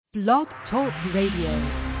Blog Talk Radio.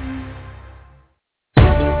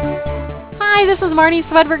 Hi, this is Marnie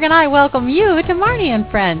Swedberg, and I welcome you to Marnie and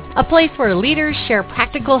Friends, a place where leaders share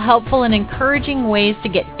practical, helpful, and encouraging ways to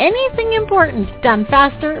get anything important done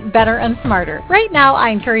faster, better, and smarter. Right now, I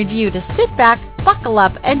encourage you to sit back, buckle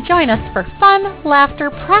up, and join us for fun,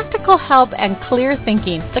 laughter, practical help, and clear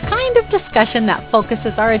thinking, the kind of discussion that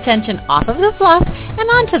focuses our attention off of the fluff and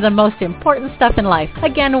onto the most important stuff in life.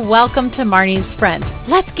 Again, welcome to Marnie's Friends.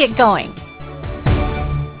 Let's get going.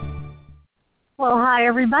 Well, hi,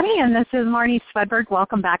 everybody, and this is Marnie Swedberg.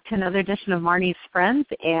 Welcome back to another edition of Marnie's Friends,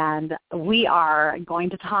 and we are going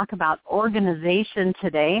to talk about organization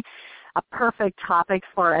today, a perfect topic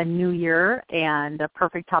for a new year and a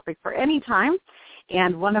perfect topic for any time,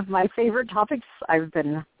 and one of my favorite topics. I've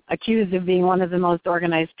been accused of being one of the most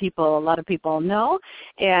organized people a lot of people know,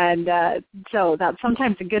 and so that's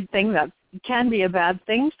sometimes a good thing. That can be a bad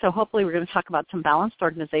thing, so hopefully we're going to talk about some balanced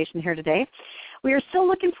organization here today. We are still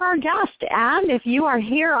looking for our guest, and if you are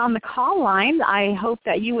here on the call line, I hope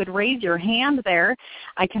that you would raise your hand there.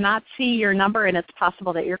 I cannot see your number, and it's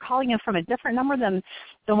possible that you're calling in from a different number than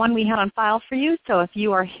the one we had on file for you. So if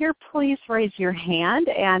you are here, please raise your hand,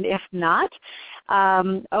 and if not,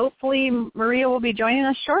 hopefully Maria will be joining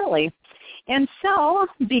us shortly. And so,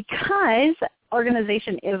 because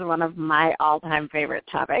organization is one of my all-time favorite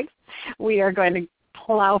topics, we are going to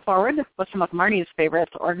plow forward with some of Marnie's favorite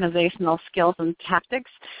organizational skills and tactics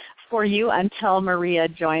for you until Maria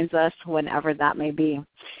joins us, whenever that may be.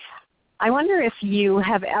 I wonder if you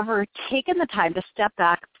have ever taken the time to step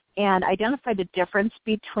back and identify the difference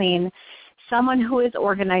between someone who is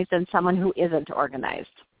organized and someone who isn't organized.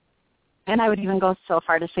 And I would even go so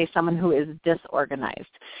far to say someone who is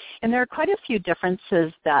disorganized. And there are quite a few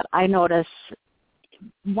differences that I notice.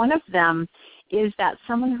 One of them is that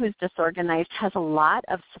someone who is disorganized has a lot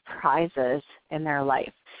of surprises in their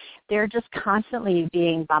life. They're just constantly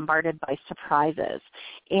being bombarded by surprises.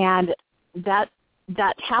 And that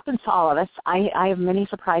happens to all of us. I have many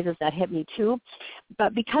surprises that hit me too.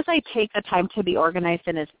 But because I take the time to be organized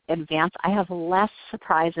in advance, I have less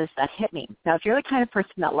surprises that hit me. Now, if you're the kind of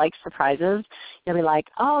person that likes surprises, you'll be like,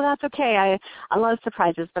 oh, that's okay. I love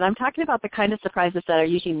surprises. But I'm talking about the kind of surprises that are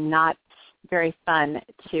usually not very fun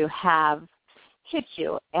to have hit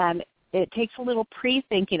you, and it takes a little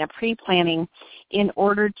pre-thinking, a pre-planning in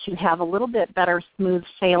order to have a little bit better smooth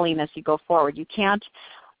sailing as you go forward. You can't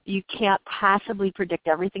possibly predict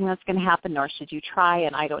everything that's going to happen, nor should you try,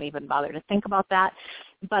 and I don't even bother to think about that.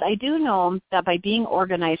 But I do know that by being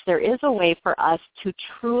organized, there is a way for us to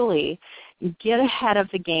truly get ahead of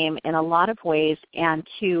the game in a lot of ways and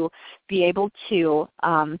to be able to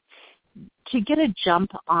get a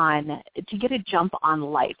jump on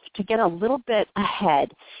life, to get a little bit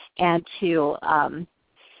ahead, and to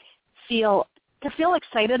feel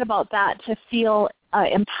excited about that, to feel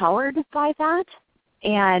empowered by that.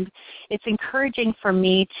 And it's encouraging for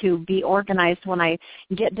me to be organized when I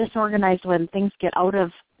get disorganized, when things get out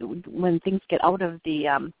of the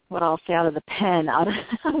what I'll say, out of the pen, out of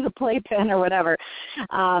the playpen or whatever.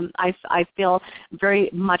 I feel very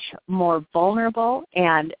much more vulnerable,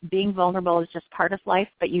 and being vulnerable is just part of life,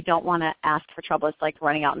 but you don't want to ask for trouble. It's like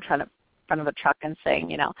running out in front of a truck and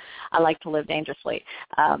saying, I like to live dangerously.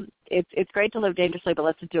 It's great to live dangerously, but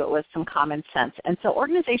let's do it with some common sense. And so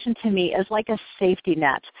organization to me is like a safety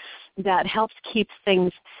net that helps keep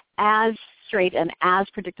things as straight and as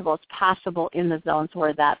predictable as possible in the zones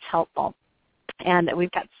where that's helpful. And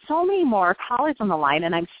we've got so many more callers on the line,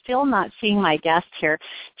 and I'm still not seeing my guest here.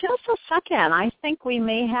 Just a second. I think we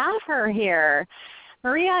may have her here.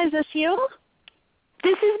 Maria, is this you?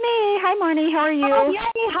 This is me. Hi, Marnie. How are you? Oh, yay.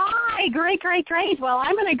 Hi. Great. Well,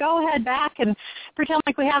 I'm going to go ahead back and pretend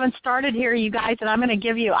like we haven't started here, you guys, and I'm going to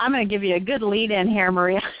give you a good lead in here,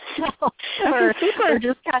 Maria. So we're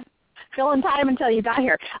just kind of filling time until you got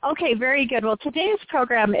here. Okay, very good. Well, today's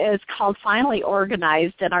program is called Finally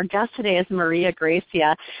Organized, and our guest today is Maria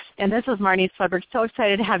Gracia, and this is Marnie Swedberg. So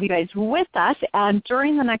excited to have you guys with us, and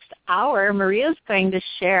during the next hour, Maria is going to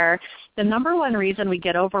share the number one reason we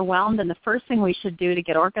get overwhelmed and the first thing we should do to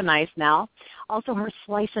get organized now. Also, her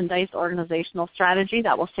slice and dice organizational strategy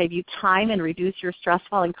that will save you time and reduce your stress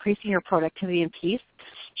while increasing your productivity and peace.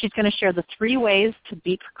 She's going to share the 3 ways to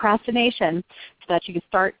beat procrastination so that you can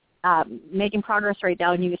start making progress right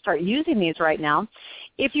now, and you can start using these right now.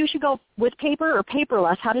 If you should go with paper or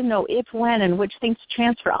paperless, how to know if, when, and which things to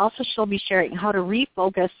transfer. Also, she'll be sharing how to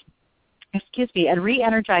refocus and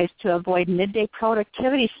re-energize to avoid midday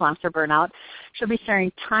productivity slumps or burnout. She'll be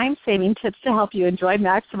sharing time-saving tips to help you enjoy,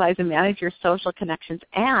 maximize, and manage your social connections,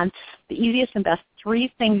 and the easiest and best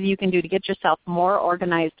 3 things you can do to get yourself more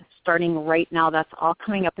organized starting right now. That's all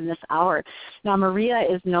coming up in this hour. Now, Maria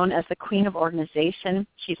is known as the Queen of Organization.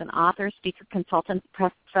 She's an author, speaker, consultant,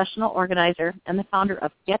 professional organizer, and the founder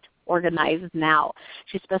of Get Organized Now.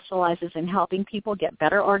 She specializes in helping people get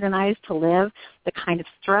better organized to live the kind of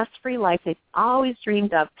stress-free life they've always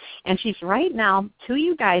dreamed of. And she's right now, to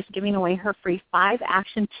you guys, giving away her free 5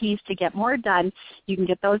 action keys to get more done. You can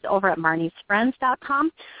get those over at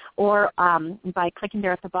marniesfriends.com or by clicking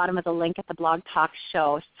there at the bottom of the link at the Blog Talk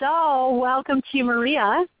Show. So welcome to you,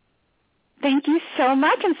 Maria. Thank you so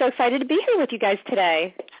much. I'm so excited to be here with you guys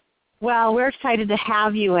today. Well, we're excited to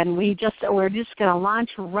have you, and we're just going to launch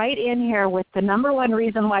right in here with the number one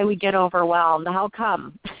reason why we get overwhelmed. How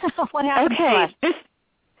come? What happened to us?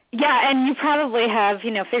 Yeah, and you probably have,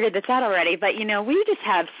 figured this out already, but, we just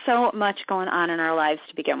have so much going on in our lives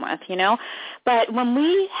to begin with, But when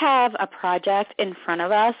we have a project in front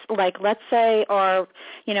of us, like let's say, or,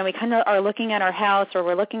 we kind of are looking at our house or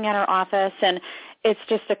we're looking at our office and it's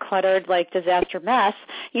just a cluttered, disaster mess,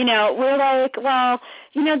 we're like, well,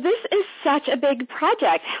 this is such a big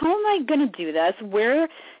project. How am I going to do this? Where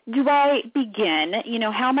do I begin?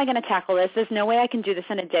 How am I going to tackle this? There's no way I can do this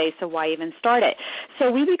in a day, so why even start it?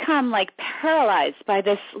 So we become, paralyzed by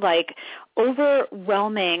this,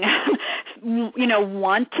 overwhelming,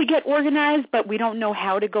 want to get organized, but we don't know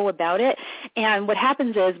how to go about it. And what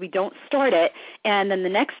happens is we don't start it, and then the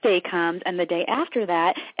next day comes, and the day after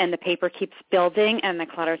that, and the paper keeps building, and the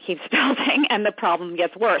clutter keeps building, and the problem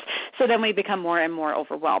gets worse. So then we become more and more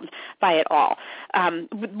overwhelmed by it all.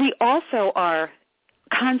 We also are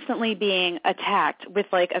constantly being attacked with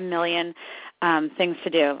a million things to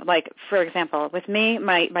do. For example, with me,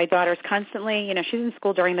 my daughter's constantly, she's in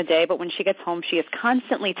school during the day, but when she gets home, she is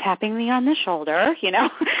constantly tapping me on the shoulder,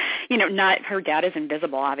 not, her dad is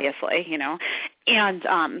invisible, obviously, and,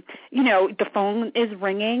 the phone is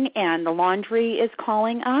ringing and the laundry is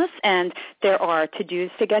calling us and there are to-dos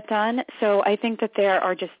to get done. So I think that there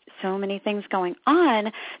are just so many things going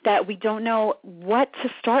on that we don't know what to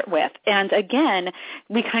start with. And again,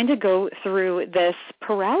 we kind of go through this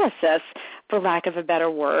paralysis, for lack of a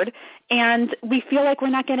better word, and we feel like we're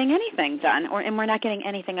not getting anything done and we're not getting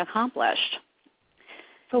anything accomplished.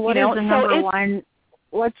 So what's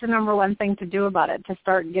the number one thing to do about it, to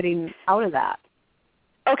start getting out of that?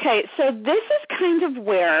 Okay, so this is kind of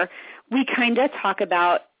where we kind of talk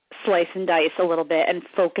about slice and dice a little bit and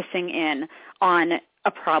focusing in on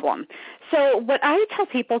a problem. So what I tell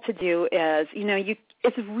people to do is,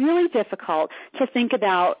 it's really difficult to think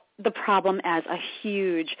about the problem as a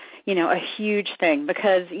huge thing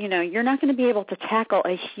because, you're not going to be able to tackle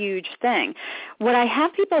a huge thing. What I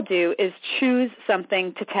have people do is choose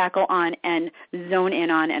something to tackle on and zone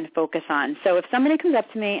in on and focus on. So if somebody comes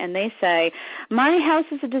up to me and they say, my house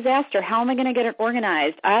is a disaster, how am I going to get it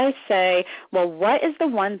organized? I say, well, what is the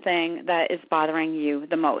one thing that is bothering you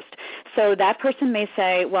the most? So that person may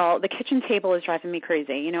say, well, the kitchen table is driving me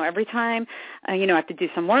crazy. Every time, I have to do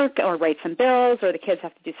some work or write some bills or the kids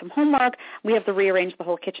have to do some homework, we have to rearrange the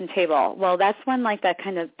whole kitchen table. Well, that's when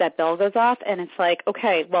that bell goes off and it's like,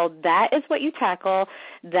 okay, well, that is what you tackle.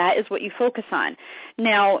 That is what you focus on.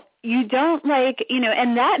 Now, you don't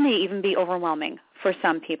and that may even be overwhelming for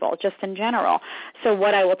some people, just in general. So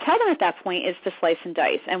what I will tell them at that point is to slice and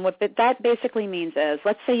dice. And what that basically means is,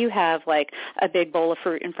 let's say you have a big bowl of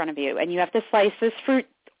fruit in front of you and you have to slice this fruit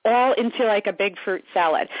all into a big fruit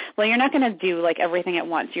salad. Well, you're not going to do everything at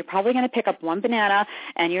once. You're probably going to pick up one banana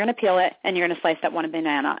and you're going to peel it and you're going to slice that one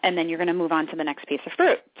banana and then you're going to move on to the next piece of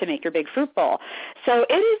fruit to make your big fruit bowl. So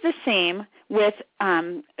it is the same with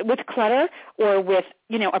clutter or with,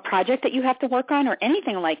 a project that you have to work on or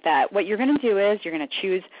anything like that. What you're going to do is you're going to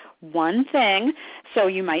choose one thing. So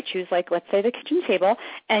you might choose let's say the kitchen table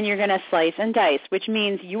and you're going to slice and dice, which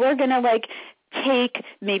means you are going to take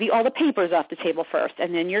maybe all the papers off the table first,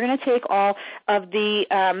 and then you're going to take all of the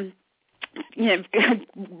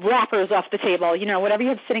wrappers off the table, whatever you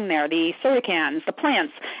have sitting there, the soda cans, the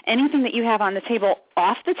plants, anything that you have on the table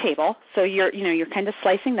off the table. So you're kind of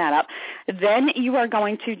slicing that up. Then you are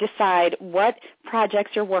going to decide what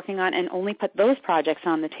projects you're working on and only put those projects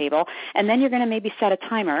on the table. And then you're going to maybe set a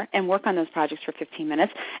timer and work on those projects for 15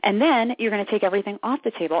 minutes. And then you're going to take everything off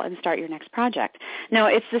the table and start your next project. Now,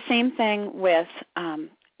 it's the same thing with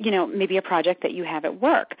maybe a project that you have at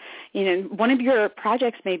work. One of your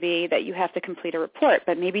projects may be that you have to complete a report,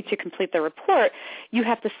 but maybe to complete the report, you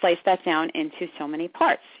have to slice that down into so many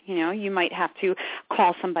parts. You might have to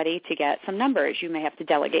call somebody to get some numbers. You may have to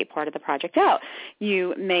delegate part of the project out.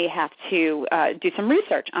 You may have to do some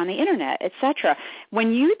research on the internet, etc.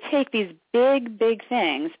 When you take these big, big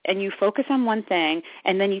things and you focus on one thing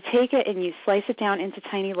and then you take it and you slice it down into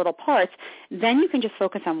tiny little parts, then you can just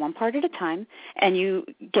focus on one part at a time and you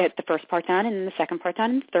get the first part done and then the second part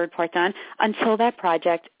done and the third part done until that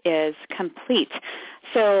project is complete.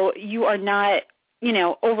 So you are not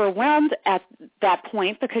overwhelmed at that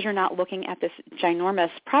point because you're not looking at this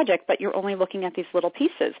ginormous project, but you're only looking at these little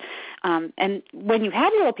pieces. And when you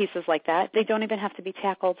have little pieces like that, they don't even have to be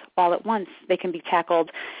tackled all at once. They can be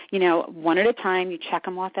tackled, one at a time. You check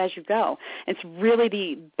them off as you go. It's really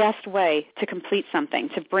the best way to complete something,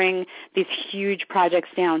 to bring these huge projects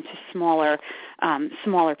down to smaller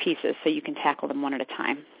pieces so you can tackle them one at a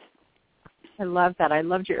time. I love that. I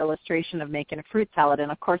loved your illustration of making a fruit salad.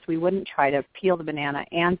 And, of course, we wouldn't try to peel the banana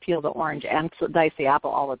and peel the orange and dice the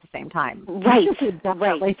apple all at the same time. Right.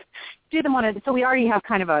 Definitely do them so we already have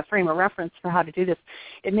kind of a frame of reference for how to do this.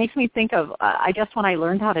 It makes me think of, I guess when I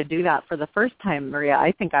learned how to do that for the first time, Maria,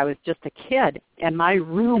 I think I was just a kid, and my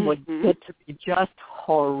room would get to be just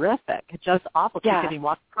horrific, just awful. Yeah. You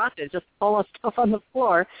walk across it, just full of stuff on the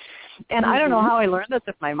floor. And I don't know how I learned this,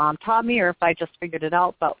 if my mom taught me or if I just figured it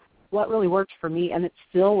out, but what really worked for me, and it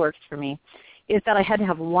still works for me, is that I had to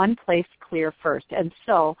have one place clear first. And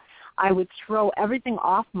so I would throw everything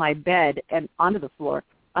off my bed and onto the floor,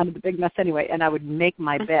 onto the big mess anyway, and I would make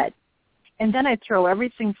my bed. And then I'd throw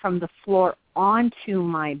everything from the floor onto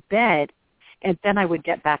my bed, and then I would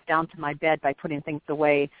get back down to my bed by putting things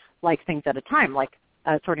away, like things at a time, like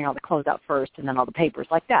sorting all the clothes out first and then all the papers,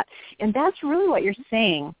 like that. And that's really what you're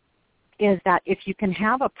saying, is that if you can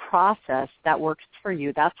have a process that works for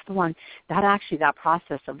you, that's the one, that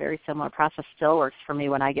process, a very similar process, still works for me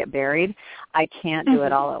when I get buried. I can't do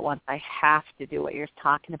it all at once. I have to do what you're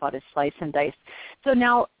talking about, is slice and dice. So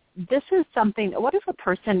now this is something, what if a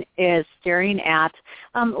person is staring at,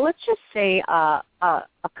 let's just say a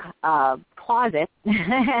closet,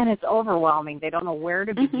 and it's overwhelming. They don't know where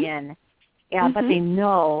to begin, but they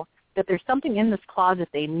know that there's something in this closet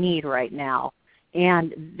they need right now.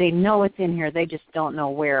 And they know it's in here, they just don't know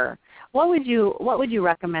where. What would you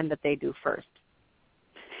recommend that they do first?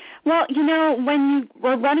 Well, when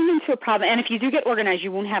we're running into a problem, and if you do get organized,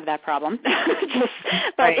 you won't have that problem.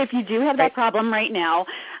 But if you do have that problem right now,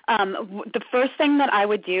 the first thing that I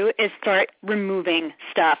would do is start removing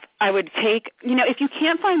stuff. I would take, if you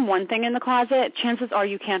can't find one thing in the closet, chances are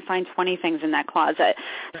you can't find 20 things in that closet.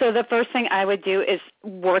 So the first thing I would do is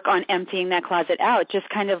work on emptying that closet out, just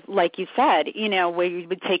kind of like you said, where you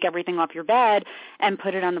would take everything off your bed and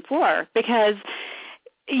put it on the floor, because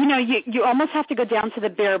you almost have to go down to the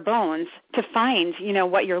bare bones to find,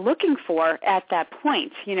 what you're looking for at that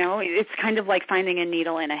point. It's kind of like finding a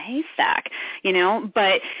needle in a haystack,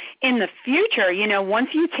 but in the future, once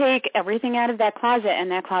you take everything out of that closet and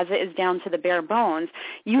that closet is down to the bare bones,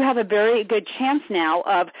 you have a very good chance now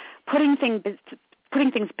of putting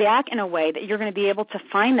things back in a way that you're going to be able to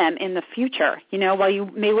find them in the future. While you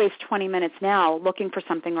may waste 20 minutes now looking for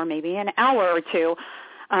something, or maybe an hour or two,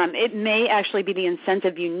 it may actually be the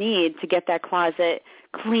incentive you need to get that closet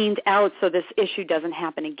cleaned out so this issue doesn't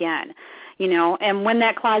happen again. And when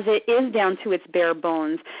that closet is down to its bare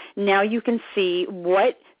bones, now you can see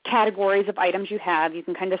what categories of items you have. You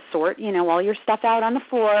can kind of sort, all your stuff out on the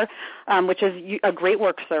floor, which is a great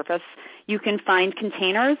work surface. You can find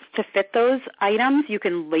containers to fit those items. You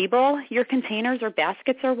can label your containers or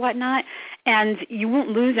baskets or whatnot, and you won't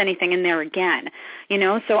lose anything in there again.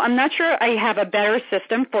 So I'm not sure I have a better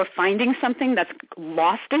system for finding something that's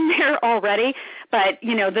lost in there already, but,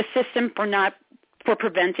 the system for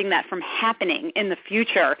preventing that from happening in the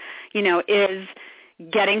future, is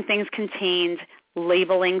getting things contained,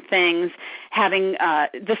 labeling things, having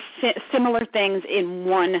similar things in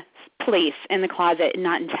one place in the closet,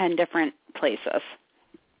 not in 10 different places.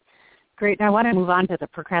 Great. Now I want to move on to the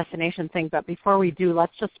procrastination thing, but before we do,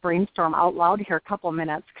 let's just brainstorm out loud here a couple of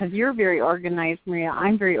minutes, because you're very organized, Maria.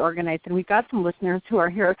 I'm very organized, and we've got some listeners who are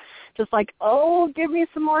here just like, give me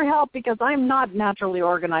some more help, because I'm not naturally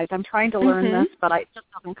organized. I'm trying to learn this, but it just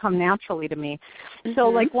doesn't come naturally to me. So,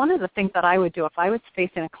 like, one of the things that I would do if I was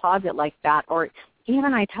facing a closet like that, or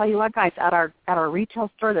even, I tell you what, guys, at our retail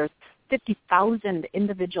store, there's 50,000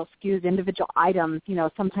 individual SKUs, individual items,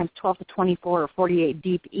 sometimes 12 to 24 or 48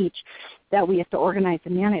 deep each, that we have to organize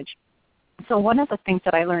and manage. So one of the things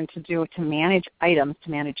that I learned to do to manage items, to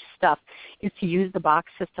manage stuff, is to use the box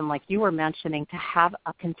system like you were mentioning, to have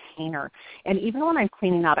a container. And even when I'm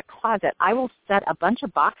cleaning out a closet, I will set a bunch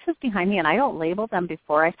of boxes behind me, and I don't label them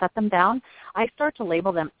before I set them down. I start to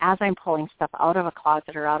label them as I'm pulling stuff out of a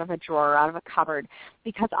closet or out of a drawer or out of a cupboard,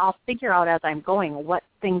 because I'll figure out as I'm going what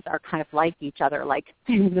things are kind of like each other. Like,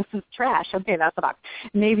 this is trash. Okay, that's a box.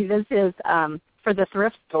 Maybe this is for the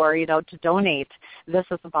thrift store, to donate, this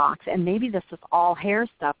is a box, and maybe this is all hair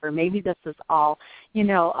stuff, or maybe this is all,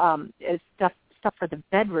 stuff for the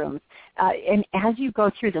bedrooms. And as you go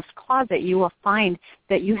through this closet, you will find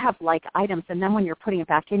that you have like items, and then when you're putting it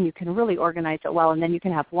back in, you can really organize it well, and then you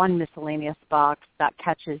can have one miscellaneous box that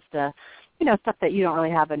catches the, stuff that you don't really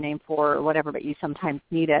have a name for or whatever, but you sometimes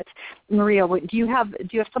need it. Maria, do you have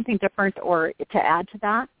something different or to add to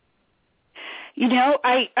that?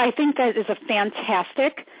 I think that is a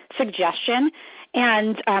fantastic suggestion.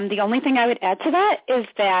 And the only thing I would add to that is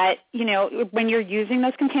that, when you're using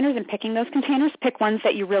those containers and picking those containers, pick ones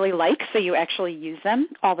that you really like so you actually use them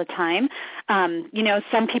all the time.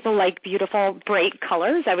 Some people like beautiful, bright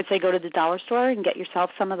colors. I would say go to the dollar store and get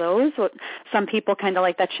yourself some of those. Some people kind of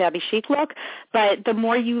like that shabby chic look. But the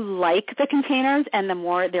more you like the containers and the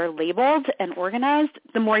more they're labeled and organized,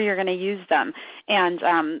 the more you're going to use them. And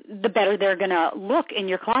the better they're going to look in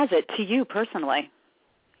your closet to you personally.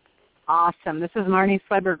 Awesome. This is Marnie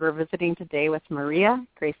Swedberg. We're visiting today with Maria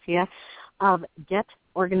Gracia of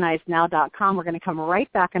GetOrganizedNow.com. We're going to come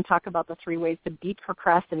right back and talk about the 3 ways to beat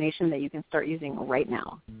procrastination that you can start using right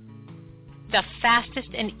now. The fastest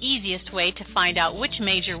and easiest way to find out which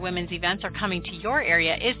major women's events are coming to your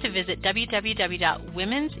area is to visit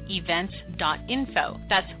www.womensevents.info.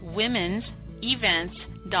 That's womensevents.info.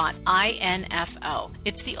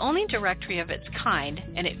 It's the only directory of its kind,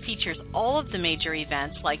 and it features all of the major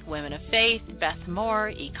events like Women of Faith, Beth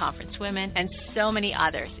Moore, eConference Women, and so many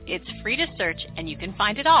others. It's free to search, and you can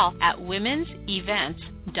find it all at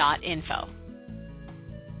womensevents.info.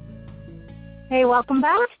 Hey, welcome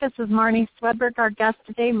back. This is Marnie Swedberg. Our guest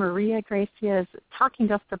today, Maria Gracia, is talking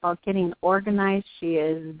to us about getting organized. She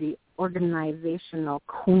is the organizational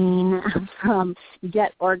queen from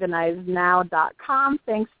GetOrganizedNow.com.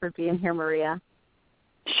 Thanks for being here, Maria.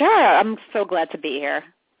 Sure. I'm so glad to be here.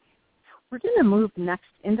 We're going to move next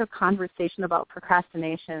into a conversation about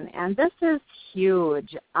procrastination, and this is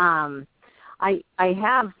huge. I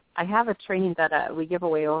have a training that we give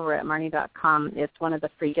away over at Marnie.com. It's one of the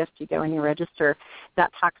free gifts you get when you register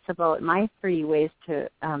that talks about my 3 ways to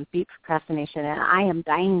beat procrastination, and I am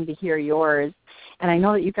dying to hear yours. And I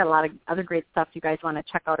know that you've got a lot of other great stuff. You guys want to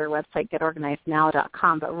check out our website,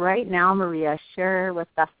 GetOrganizedNow.com. But right now, Maria, share with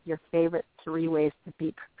us your favorite 3 ways to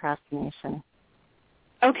beat procrastination.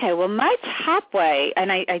 Okay, well, my top way,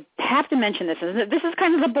 and I have to mention this is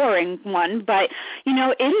kind of the boring one, but,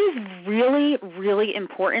 it is really, really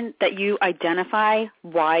important that you identify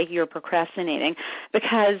why you're procrastinating,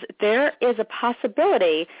 because there is a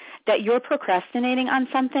possibility that you're procrastinating on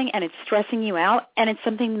something and it's stressing you out, and it's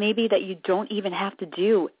something maybe that you don't even have to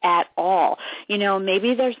do at all.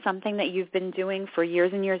 Maybe there's something that you've been doing for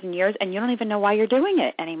years and years and years, and you don't even know why you're doing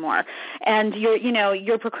it anymore. And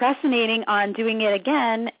you're procrastinating on doing it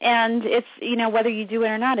again, and it's, whether you do it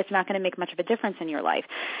or not, it's not going to make much of a difference in your life.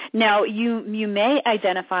 Now, you may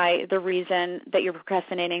identify the reason that you're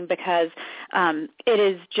procrastinating because it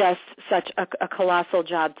is just such a colossal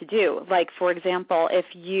job to do. Like, for example, if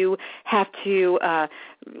you have to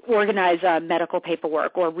organize medical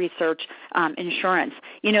paperwork or research insurance,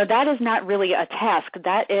 that is not really a task.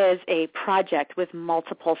 That is a project with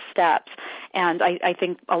multiple steps. And I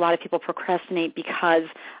think a lot of people procrastinate because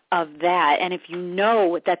of that. And if you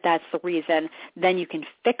know that that's the reason, then you can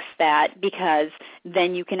fix that, because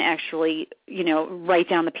then you can actually, write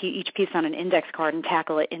down each piece on an index card and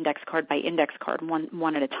tackle it index card by index card,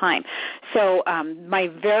 one at a time. So my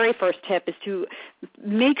very first tip is to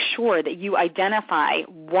make sure that you identify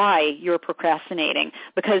why you're procrastinating,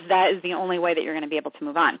 because that is the only way that you're going to be able to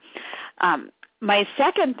move on. My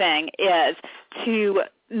second thing is to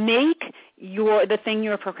make the thing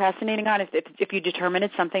you're procrastinating on, if you determine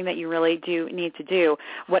it's something that you really do need to do,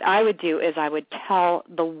 what I would do is I would tell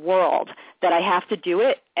the world that I have to do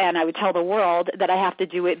it, and I would tell the world that I have to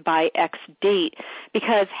do it by X date,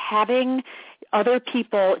 because having other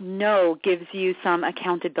people know gives you some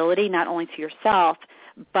accountability, not only to yourself,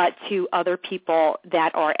 but to other people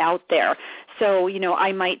that are out there. So,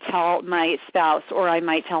 I might tell my spouse, or I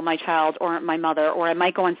might tell my child or my mother, or I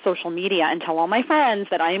might go on social media and tell all my friends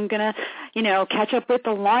that I am going to, catch up with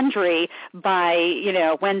the laundry by,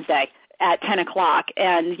 Wednesday at 10 o'clock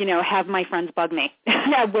and, have my friends bug me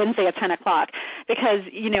Wednesday at 10 o'clock. Because,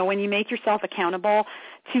 when you make yourself accountable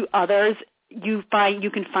to others, you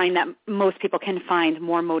can find that most people can find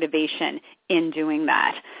more motivation in doing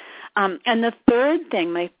that. And the third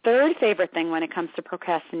thing, my third favorite thing when it comes to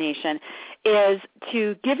procrastination, is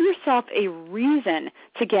to give yourself a reason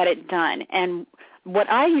to get it done. And what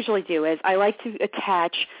I usually do is I like to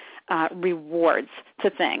attach rewards to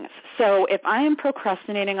things. So if I am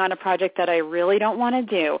procrastinating on a project that I really don't want to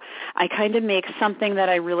do, I kind of make something that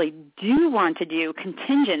I really do want to do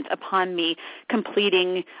contingent upon me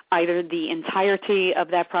completing either the entirety of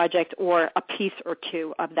that project or a piece or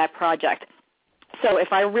two of that project. So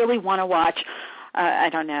if I really want to watch I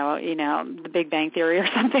don't know, The Big Bang Theory or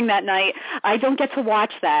something that night, I don't get to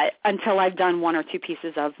watch that until I've done one or two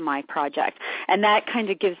pieces of my project. And that kind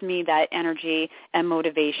of gives me that energy and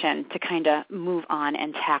motivation to kind of move on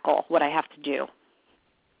and tackle what I have to do.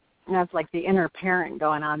 And that's like the inner parent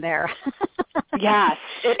going on there. Yes,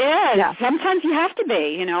 it is. Yeah. Sometimes you have to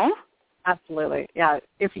be, Absolutely, yeah.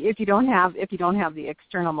 If you don't have the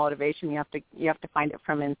external motivation, you have to find it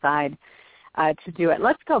from inside to do it.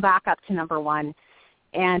 Let's go back up to number 1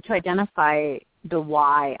 and to identify the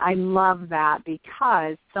why. I love that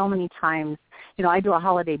because so many times, I do a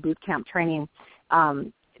holiday boot camp training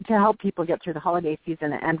to help people get through the holiday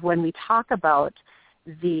season. And when we talk about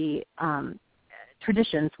the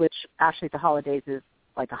traditions, which actually the holidays is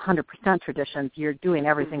like 100% traditions, you're doing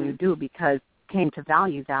everything you do because came to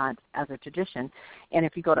value that as a tradition. And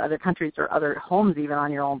if you go to other countries or other homes, even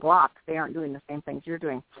on your own block, they aren't doing the same things you're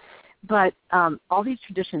doing. But all these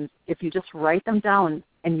traditions, if you just write them down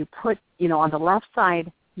and you put, on the left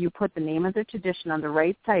side, you put the name of the tradition. On the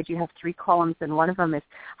right side, you have 3 columns, and one of them is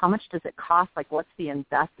how much does it cost? Like, what's the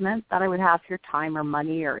investment that I would have here, time or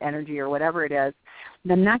money or energy or whatever it is.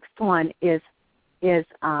 The next one is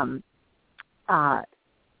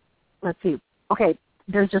let's see. Okay,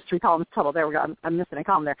 there's just 3 columns total. There we go. I'm missing a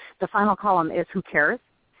column there. The final column is who cares.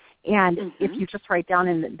 And if you just write down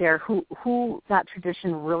in there who that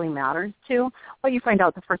tradition really matters to, what you find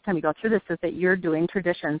out the first time you go through this is that you're doing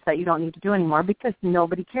traditions that you don't need to do anymore because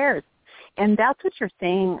nobody cares. And that's what you're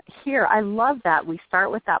saying here. I love that. We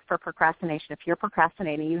start with that for procrastination. If you're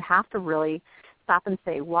procrastinating, you have to really stop and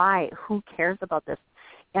say, why? Who cares about this?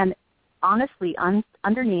 And honestly,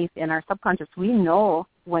 underneath in our subconscious, we know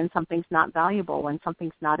when something's not valuable, when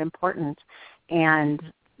something's not important. And,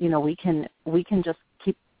 we can just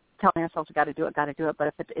keep telling ourselves we got to do it. But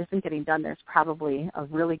if it isn't getting done, there's probably a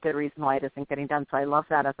really good reason why it isn't getting done. So I love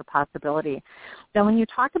that as a possibility. Then when you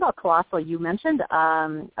talked about Colossal, you mentioned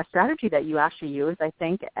a strategy that you actually use, I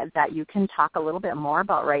think, that you can talk a little bit more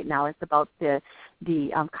about right now. It's about the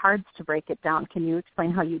cards to break it down. Can you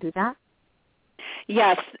explain how you do that?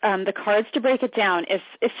 Yes, the cards to break it down is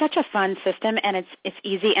such a fun system, and it's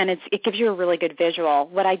easy, and it gives you a really good visual.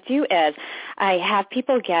 What I do is I have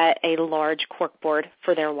people get a large corkboard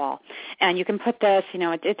for their wall, and you can put this,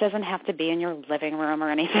 it doesn't have to be in your living room or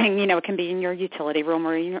anything, it can be in your utility room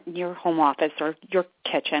or your home office or your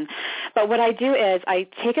kitchen. But what I do is I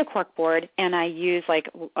take a corkboard and I use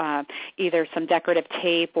either some decorative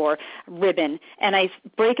tape or ribbon, and I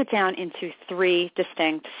break it down into 3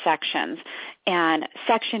 distinct sections. And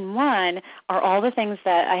section 1 are all the things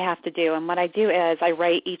that I have to do. And what I do is I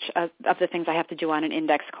write each of the things I have to do on an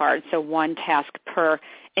index card, so 1 task per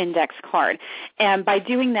index card. And by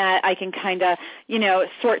doing that, I can kind of,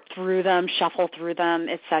 sort through them, shuffle through them,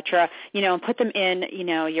 et cetera, and put them in,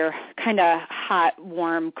 your kind of hot,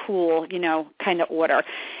 warm, cool, kind of order.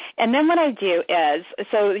 And then what I do is,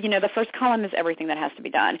 the first column is everything that has to be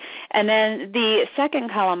done. And then the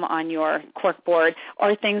second column on your corkboard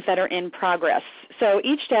are things that are in progress. So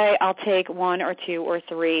each day I'll take 1 or 2 or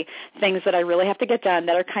 3 things that I really have to get done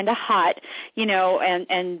that are kind of hot,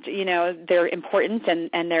 and they're important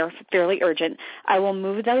and they're fairly urgent. I will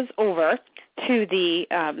move those over to the,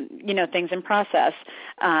 things in process,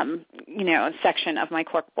 section of my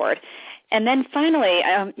corkboard. And then finally,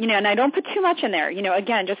 and I don't put too much in there,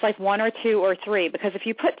 again, just like 1 or 2 or 3, because if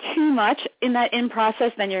you put too much in that in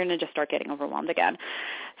process, then you're going to just start getting overwhelmed again.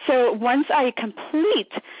 So once I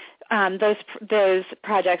complete those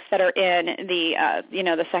projects that are in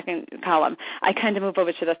the second column, I kind of move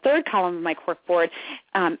over to the third column of my corkboard.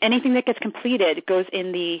 Anything that gets completed goes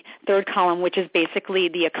in the third column, which is basically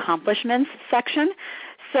the accomplishments section.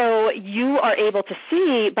 So you are able to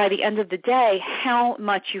see by the end of the day how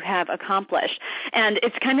much you have accomplished. And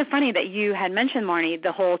it's kind of funny that you had mentioned, Marnie,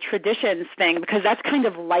 the whole traditions thing, because that's kind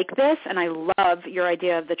of like this, and I love your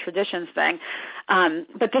idea of the traditions thing.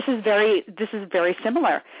 But this is very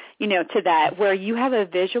similar, to that, where you have a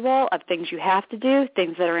visual of things you have to do,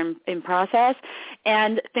 things that are in process,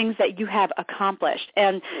 and things that you have accomplished.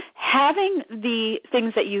 And having the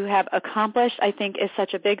things that you have accomplished, I think, is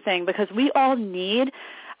such a big thing, because we all need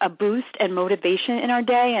a boost and motivation in our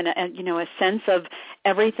day and you know, a sense of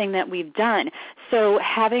everything that we've done. So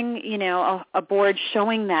having, you know, a board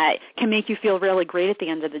showing that can make you feel really great at the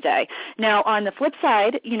end of the day. Now, on the flip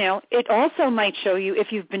side, you know, it also might show you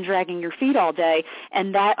if you've been dragging your feet all day,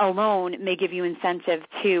 and that alone may give you incentive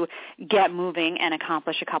to get moving and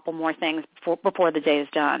accomplish a couple more things before the day is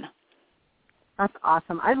done. That's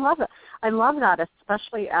awesome. I love it. I love that,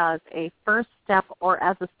 especially as a first step or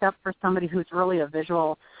as a step for somebody who's really a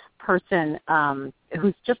visual person,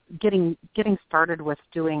 who's just getting started with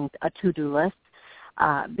doing a to-do list.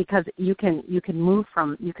 Because you can move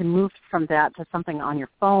from that to something on your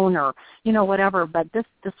phone or, you know, whatever. But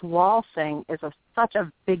this wall thing is such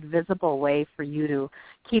a big visible way for you to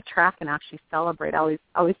keep track and actually celebrate. I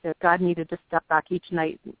always say God needed to step back each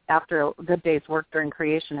night after a good day's work during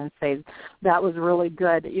creation and say that was really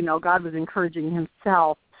good. You know, God was encouraging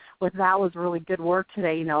Himself with that was really good work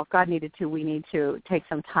today. You know, if God needed to, we need to take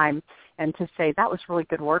some time and to say that was really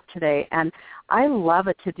good work today. And I love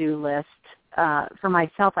a to-do list. For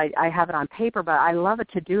myself, I have it on paper, but I love a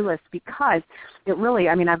to-do list because it really,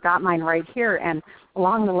 I mean, I've got mine right here, and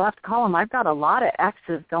along the left column, I've got a lot of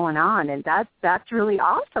X's going on, and that's really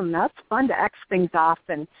awesome. That's fun to X things off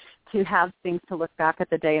and to have things to look back at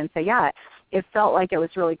the day and say, yeah, it felt like it was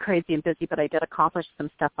really crazy and busy, but I did accomplish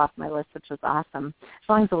some stuff off my list, which was awesome. As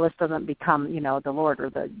long as the list doesn't become, you know, the Lord or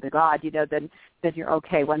the God, you know, then you're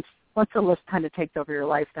okay. Once the list kind of takes over your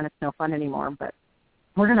life, then it's no fun anymore, but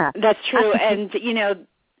we're going to... That's true, and, you know,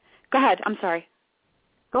 go ahead. I'm sorry.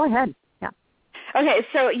 Go ahead. Yeah. Okay,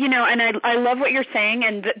 so, you know, and I love what you're saying,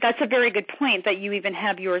 and that's a very good point that you even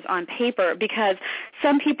have yours on paper, because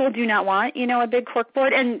some people do not want, you know, a big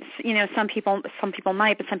corkboard, and, you know, some people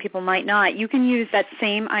might, but some people might not. You can use that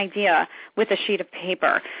same idea with a sheet of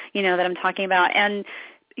paper, you know, that I'm talking about, and,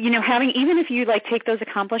 you know, even if you, like, take those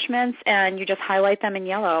accomplishments and you just highlight them in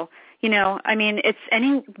yellow, you know, I mean, it's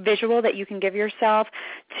any visual that you can give yourself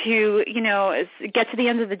to, you know, get to the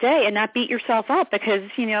end of the day and not beat yourself up because,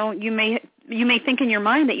 you know, you may think in your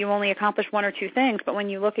mind that you only accomplished one or two things, but when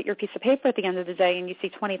you look at your piece of paper at the end of the day and you see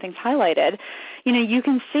 20 things highlighted, you know, you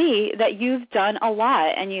can see that you've done a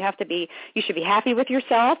lot, and you should be happy with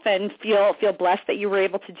yourself and feel blessed that you were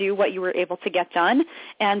able to do what you were able to get done,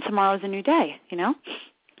 and tomorrow's a new day, you know?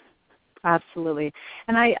 Absolutely.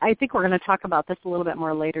 And I think we're going to talk about this a little bit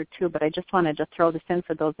more later, too, but I just want to just throw this in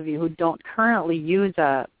for those of you who don't currently use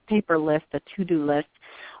a paper list, a to-do list.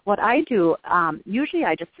 What I do, usually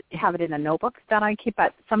I just have it in a notebook that I keep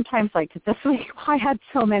at. Sometimes, like this week, I had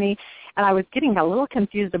so many, and I was getting a little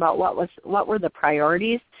confused about what were the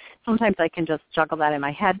priorities. Sometimes I can just juggle that in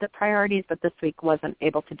my head, the priorities, but this week wasn't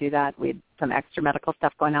able to do that. We had some extra medical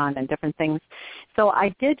stuff going on and different things. So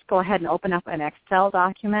I did go ahead and open up an Excel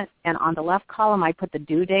document, and on the left column I put the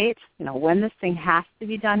due date, you know, when this thing has to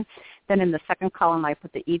be done. Then in the second column I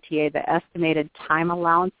put the ETA, the estimated time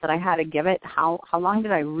allowance that I had to give it. How long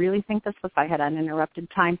did I really think this was? I had uninterrupted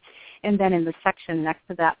time. And then in the section next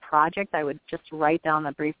to that project, I would just write down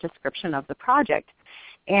a brief description of the project.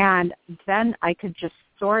 And then I could just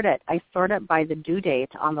sort it. I sort it by the due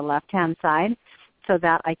date on the left-hand side so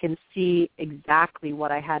that I can see exactly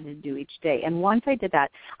what I had to do each day. And once I did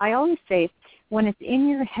that, I always say when it's in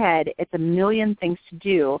your head, it's a million things to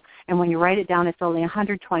do, and when you write it down, it's only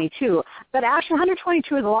 122. But actually,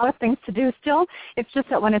 122 is a lot of things to do still. It's just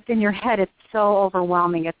that when it's in your head, it's so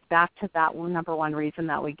overwhelming. It's back to that number one reason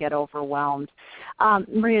that we get overwhelmed.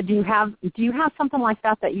 Maria, do you have something like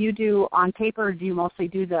that you do on paper, or do you mostly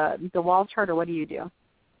do the wall chart, or what do you do?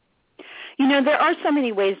 You know, there are so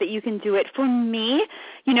many ways that you can do it. For me,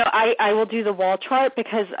 you know, I will do the wall chart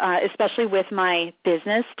because especially with my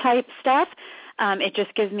business type stuff, it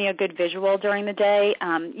just gives me a good visual during the day.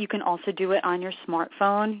 You can also do it on your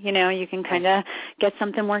smartphone. You know, you can kind of get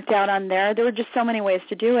something worked out on there. There are just so many ways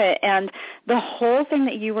to do it. And the whole thing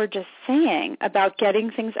that you were just saying about getting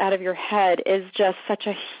things out of your head is just such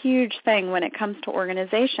a huge thing when it comes to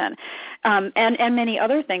organization and many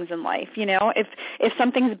other things in life. You know, if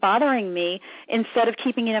something's bothering me, instead of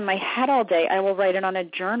keeping it in my head all day, I will write it on a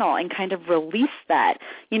journal and kind of release that,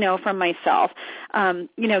 you know, from myself.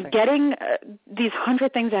 You know, getting these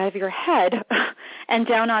 100 things out of your head and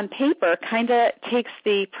down on paper kind of takes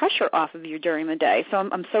the pressure off of you during the day. So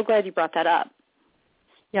I'm so glad you brought that up.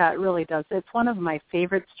 Yeah, it really does. It's one of my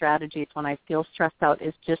favorite strategies when I feel stressed out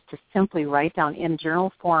is just to simply write down in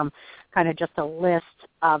journal form kind of just a list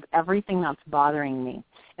of everything that's bothering me.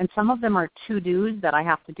 And some of them are to-dos that I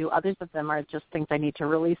have to do. Others of them are just things I need to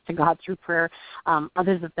release to God through prayer.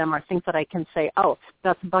 Others of them are things that I can say, oh,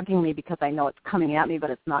 that's bugging me because I know it's coming at me, but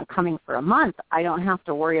it's not coming for a month. I don't have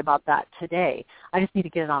to worry about that today. I just need to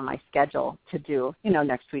get it on my schedule to do,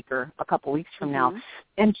 next week or a couple weeks from now.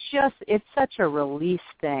 And it's such a release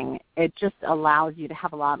thing. It just allows you to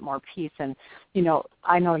have a lot more peace. And,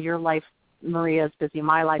 I know your life, Maria, is busy.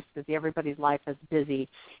 My life's busy. Everybody's life is busy.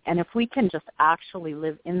 And if we can just actually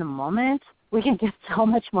live in the moment, we can get so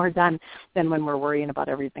much more done than when we're worrying about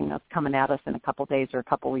everything that's coming at us in a couple days or a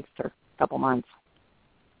couple weeks or a couple months.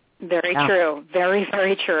 Very true. Very,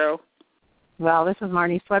 very true. Well, this is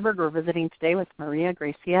Marnie Swedberg. We're visiting today with Maria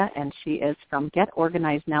Gracia, and she is from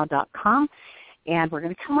GetOrganizedNow.com. And we're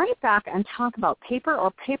going to come right back and talk about paper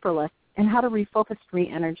or paperless and how to refocus,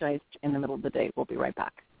 re-energized in the middle of the day. We'll be right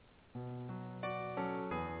back.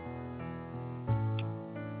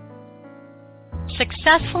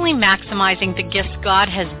 Successfully maximizing the gifts God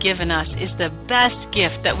has given us is the best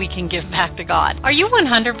gift that we can give back to God. Are you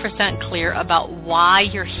 100% clear about why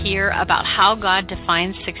you're here, about how God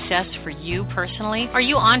defines success for you personally? Are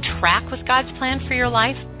you on track with God's plan for your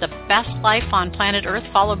life? The best life on planet Earth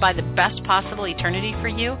followed by the best possible eternity for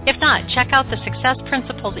you? If not, check out the Success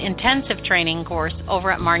Principles Intensive Training course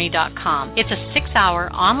over at Marnie.com. It's a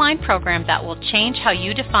 6-hour online program that will change how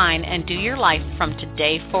you define and do your life from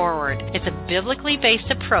today forward. It's a biblically based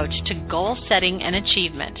approach to goal setting and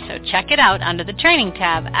achievement. So check it out under the training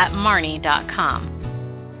tab at Marnie.com.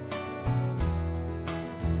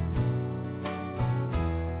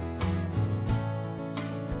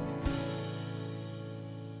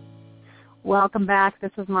 Welcome back.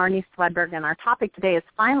 This is Marnie Swedberg, and our topic today is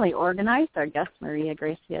finally organized. Our guest, Maria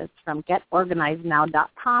Gracia, is from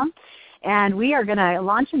GetOrganizedNow.com. And we are going to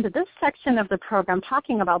launch into this section of the program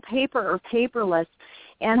talking about paper or paperless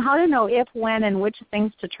and how to know if, when, and which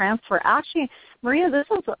things to transfer. Actually, Maria,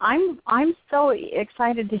 I'm so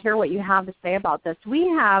excited to hear what you have to say about this. We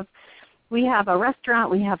have a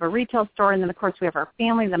restaurant, we have a retail store, and then, of course, we have our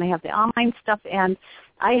family, then I have the online stuff, and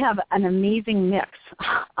I have an amazing mix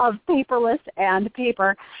of paperless and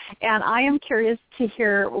paper, and I am curious to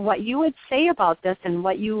hear what you would say about this and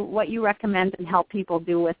what you recommend and help people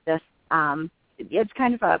do with this. It's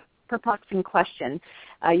kind of a perplexing question.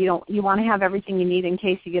 You want to have everything you need in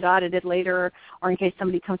case you get audited later or in case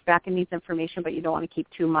somebody comes back and needs information, but you don't want to keep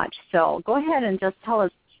too much. So go ahead and just tell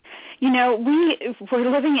us. We're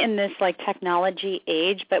living in this technology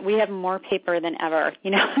age, but we have more paper than ever,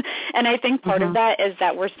 and I think part of that is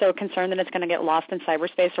that we're so concerned that it's going to get lost in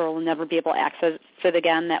cyberspace or we'll never be able to access it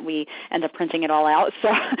again that we end up printing it all out. So,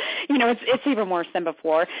 it's even worse than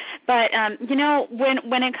before. But,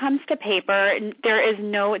 when it comes to paper, there is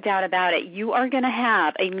no doubt about it. You are going to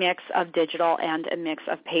have a mix of digital and a mix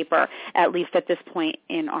of paper, at least at this point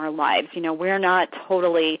in our lives. We're not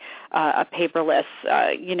totally a paperless,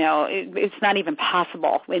 it's not even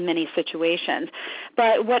possible in many situations.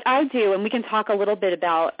 But what I do, and we can talk a little bit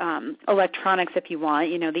about electronics if you want,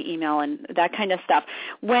 the email and that kind of stuff.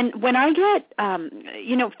 When I get,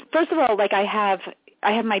 first of all, I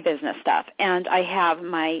have my business stuff and I have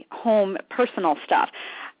my home personal stuff.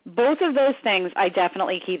 Both of those things I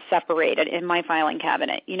definitely keep separated in my filing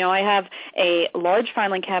cabinet. I have a large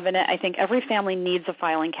filing cabinet. I think every family needs a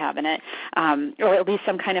filing cabinet, or at least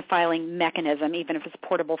some kind of filing mechanism, even if it's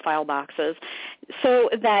portable file boxes, so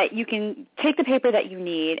that you can take the paper that you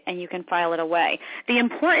need and you can file it away. The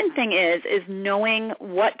important thing is knowing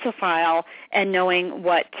what to file and knowing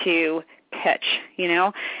what to pitch,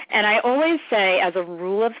 And I always say, as a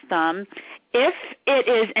rule of thumb, if it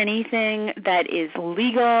is anything that is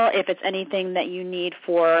legal, if it's anything that you need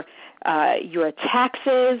for your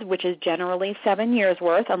taxes, which is generally 7 years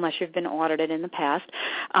worth, unless you've been audited in the past,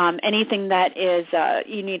 anything that is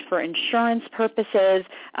you need for insurance purposes,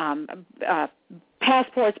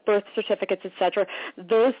 passports, birth certificates, etc.,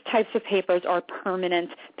 those types of papers are permanent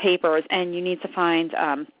papers, and you need to find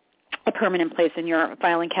a permanent place in your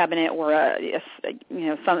filing cabinet or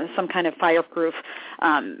some kind of fireproof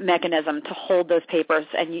mechanism to hold those papers,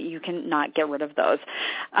 and you cannot get rid of those.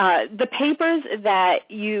 The papers that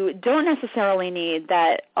you don't necessarily need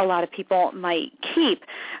that a lot of people might keep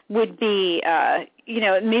would be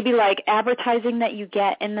maybe like advertising that you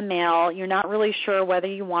get in the mail. You're not really sure whether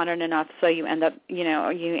you want it enough, so you end up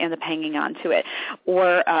hanging on to it.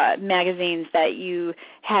 Or magazines that you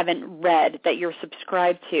haven't read that you're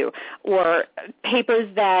subscribed to, or papers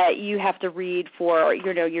that you have to read for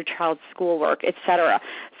your child's schoolwork, etc.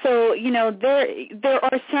 So there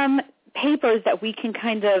are some papers that we can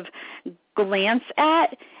kind of glance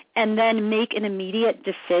at and then make an immediate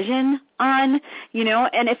decision on,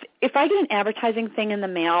 and if I get an advertising thing in the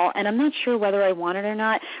mail and I'm not sure whether I want it or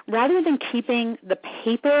not, rather than keeping the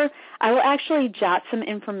paper, I will actually jot some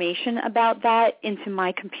information about that into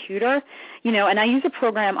my computer, and I use a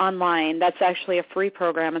program online that's actually a free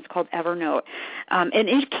program. It's called Evernote, and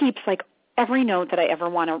it keeps like every note that I ever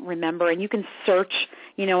want to remember, and you can search,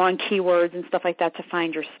 on keywords and stuff like that to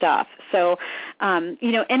find your stuff. So,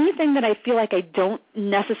 anything that I feel like I don't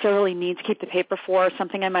necessarily need to keep the paper for,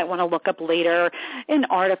 something I might want to look up later, an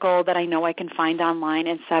article that I know I can find online,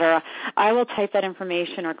 etc., I will type that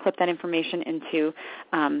information or clip that information into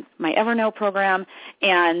my Evernote program,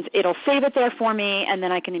 and it'll save it there for me, and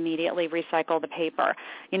then I can immediately recycle the paper.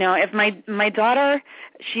 If my daughter,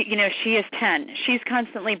 she is 10. She's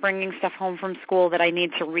constantly bringing stuff home from school that I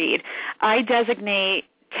need to read. I designate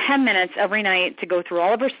 10 minutes every night to go through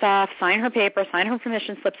all of her stuff, sign her paper, sign her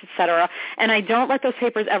permission slips, etc., and I don't let those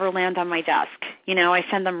papers ever land on my desk. I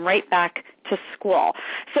send them right back to school.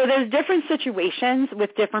 So there's different situations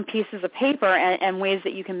with different pieces of paper and ways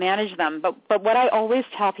that you can manage them. But what I always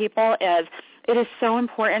tell people is it is so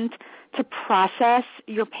important to process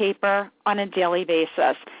your paper on a daily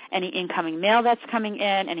basis. Any incoming mail that's coming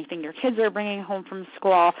in, anything your kids are bringing home from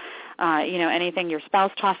school, anything your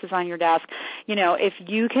spouse tosses on your desk. If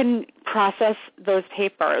you can process those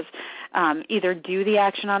papers, either do the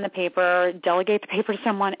action on the paper, delegate the paper to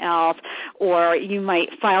someone else, or you might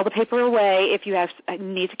file the paper away if you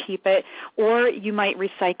need to keep it, or you might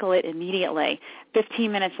recycle it immediately.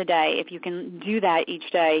 15 minutes a day. If you can do that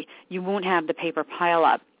each day, you won't have the paper pile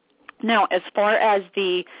up. Now, as far as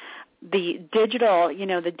the digital,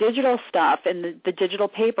 the digital stuff and the digital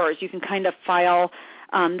papers, you can kind of file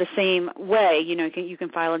the same way. You can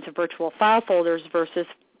file into virtual file folders versus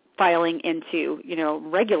filing into,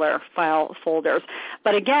 regular file folders.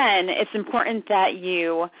 But again, it's important that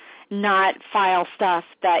you not file stuff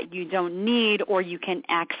that you don't need or you can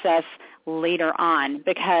access later on,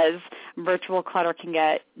 because virtual clutter can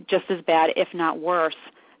get just as bad, if not worse,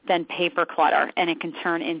 than paper clutter, and it can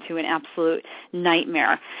turn into an absolute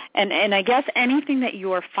nightmare. And I guess anything that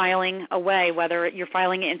you're filing away, whether you're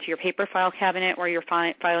filing it into your paper file cabinet or you're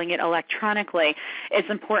filing it electronically, it's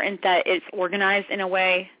important that it's organized in a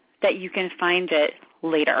way that you can find it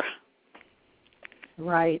later.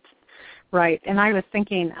 Right. And I was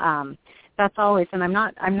thinking, that's always, and I'm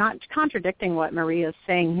not contradicting what Maria is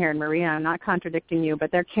saying here. And Maria, I'm not contradicting you,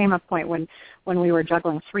 but there came a point when we were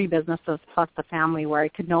juggling 3 businesses plus the family where I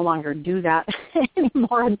could no longer do that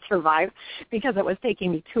anymore and survive, because it was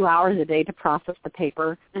taking me 2 hours a day to process the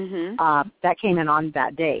paper that came in on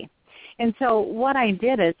that day. And so what I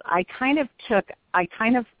did is I kind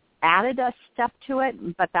of added a step to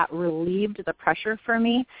it, but that relieved the pressure for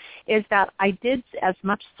me, is that I did as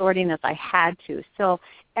much sorting as I had to. So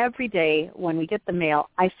every day when we get the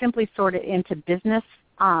mail, I simply sort it into business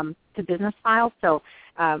files. So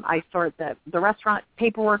I sort the restaurant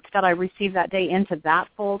paperwork that I received that day into that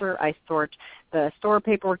folder. I sort the store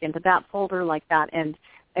paperwork into that folder like that. And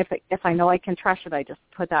if I know I can trust it, I just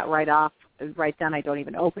put that right off. Right then, I don't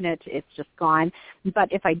even open it. It's just gone.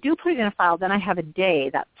 But if I do put it in a file, then I have a day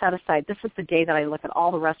that's set aside. This is the day that I look at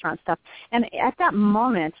all the restaurant stuff. And at that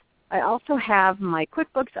moment, I also have my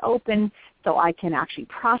QuickBooks open so I can actually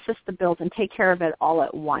process the bills and take care of it all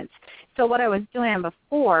at once. So what I was doing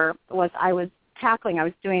before was I was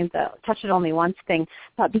doing the touch it only once thing,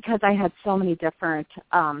 but because I had so many different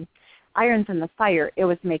irons in the fire, it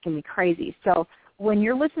was making me crazy. So when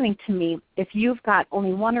you're listening to me, if you've got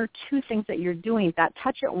only 1 or 2 things that you're doing, that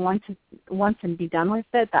touch it once and be done with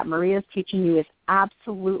it, that Maria's teaching you, is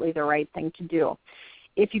absolutely the right thing to do.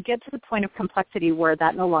 If you get to the point of complexity where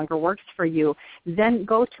that no longer works for you, then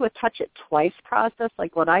go to a touch it twice process,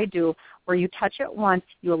 like what I do, where you touch it once,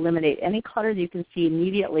 you eliminate any clutter that you can see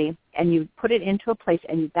immediately, and you put it into a place,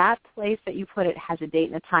 and that place that you put it has a date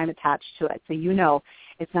and a time attached to it. So you know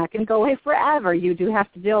it's not going to go away forever. You do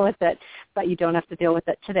have to deal with it, but you don't have to deal with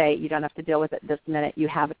it today. You don't have to deal with it this minute. You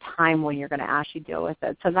have a time when you're going to actually deal with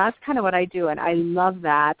it. So that's kind of what I do, and I love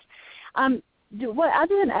that. Other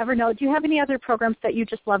than Evernote, do you have any other programs that you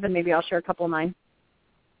just love, and maybe I'll share a couple of mine?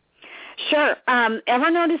 Sure.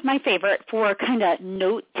 Evernote is my favorite for kind of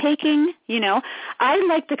note-taking, I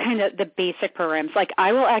like the basic programs. Like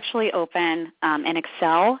I will actually open an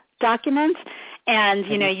Excel document, and,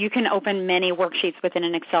 you can open many worksheets within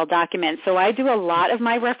an Excel document. So I do a lot of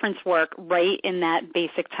my reference work right in that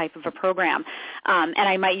basic type of a program. And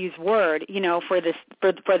I might use Word, for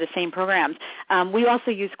the same programs. We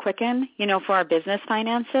also use Quicken, for our business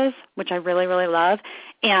finances, which I really, really love.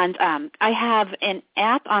 And I have an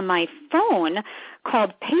app on my phone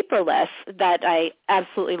called Paperless that I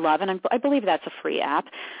absolutely love, and I believe that's a free app.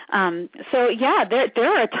 So yeah,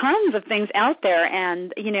 there are tons of things out there,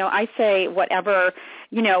 and I say whatever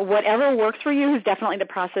works for you is definitely the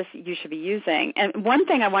process you should be using. And one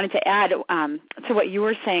thing I wanted to add to what you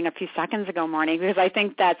were saying a few seconds ago, Marnie, because I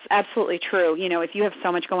think that's absolutely true. If you have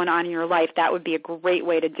so much going on in your life, that would be a great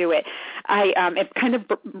way to do it. It kind of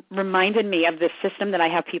reminded me of this system that I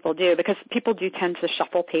have people do, because people do tend to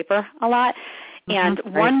shuffle paper a lot. And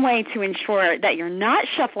one way to ensure that you're not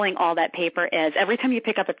shuffling all that paper is every time you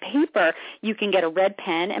pick up a paper, you can get a red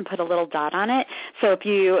pen and put a little dot on it. So if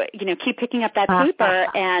you keep picking up that paper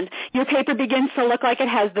and your paper begins to look like it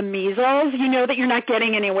has the measles, you know that you're not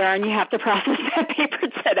getting anywhere and you have to process that paper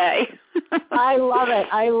today. I love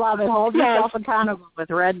it. Hold yourself accountable with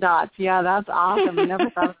red dots. Yeah, that's awesome. I never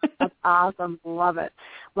thought of that. That's awesome. Love it.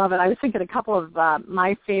 I was thinking a couple of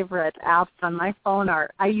my favorite apps on my phone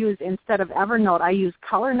I use, instead of Evernote, I use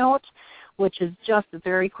ColorNote, which is just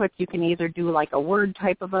very quick. You can either do like a Word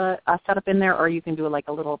type of a setup in there, or you can do like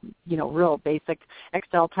a little, real basic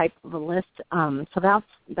Excel type of a list. So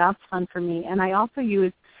that's fun for me. And I also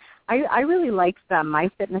use, I really like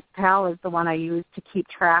MyFitnessPal is the one I use to keep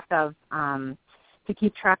track of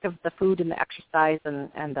the food and the exercise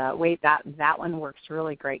and the weight. That one works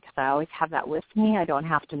really great because I always have that with me. I don't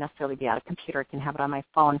have to necessarily be at a computer. I can have it on my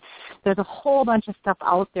phone. There's a whole bunch of stuff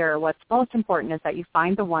out there. What's most important is that you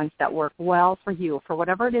find the ones that work well for you, for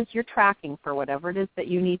whatever it is you're tracking, for whatever it is that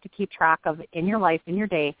you need to keep track of in your life, in your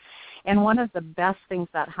day. And one of the best things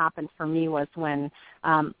that happened for me was when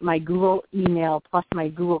my Google email plus my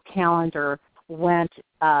Google Calendar went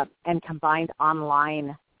and combined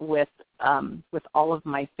online with all of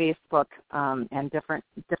my Facebook and different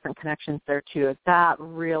connections there too. That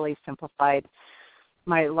really simplified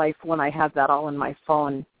my life when I have that all in my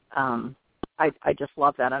phone. I just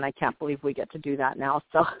love that, and I can't believe we get to do that now.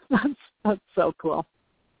 So that's so cool.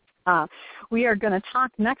 We are going to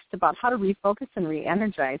talk next about how to refocus and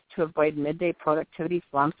re-energize to avoid midday productivity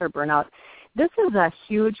slumps or burnout. This is a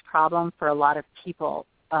huge problem for a lot of people,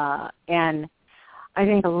 and I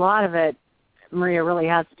think a lot of it, Maria, really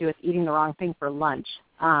has to do with eating the wrong thing for lunch.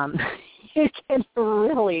 It can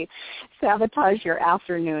really sabotage your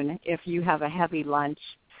afternoon if you have a heavy lunch.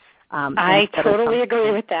 I totally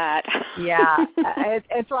agree with that. Yeah,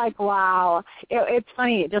 it's like, wow. It's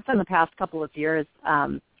funny, just in the past couple of years,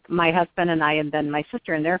 my husband and I, and then my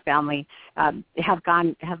sister and their family have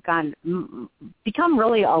become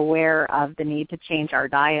really aware of the need to change our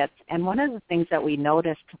diets. And one of the things that we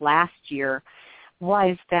noticed last year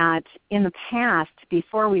was that in the past,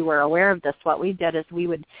 before we were aware of this, what we did is we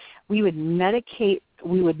would medicate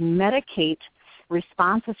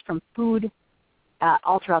responses from food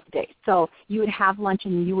all throughout the day. So you would have lunch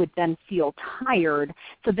and you would then feel tired.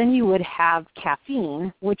 So then you would have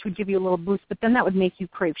caffeine, which would give you a little boost, but then that would make you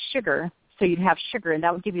crave sugar. So you'd have sugar, and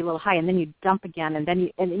that would give you a little high, and then you'd dump again, and then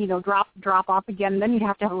drop off again, and then you'd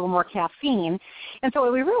have to have a little more caffeine. And so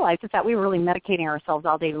what we realized is that we were really medicating ourselves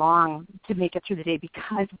all day long to make it through the day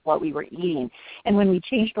because of what we were eating. And when we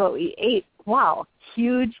changed what we ate, wow,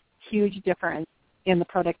 huge difference in the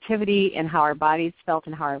productivity and how our bodies felt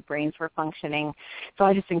and how our brains were functioning. So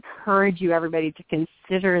I just encourage you, everybody, to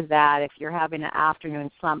consider that if you're having an afternoon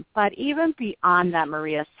slump. But even beyond that,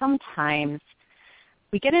 Maria, sometimes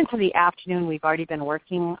we get into the afternoon, we've already been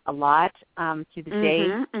working a lot through the day,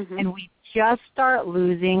 and we just start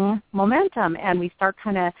losing momentum, and we start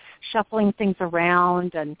kind of shuffling things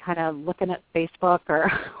around and kind of looking at Facebook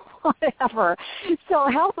or whatever. So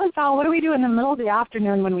help us out. What do we do in the middle of the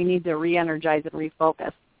afternoon when we need to re-energize and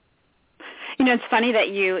refocus? It's funny that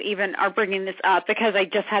you even are bringing this up because I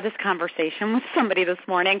just had this conversation with somebody this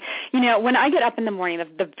morning. When I get up in the morning,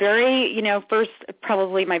 the very,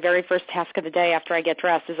 probably my very first task of the day after I get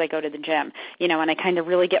dressed is I go to the gym, and I kind of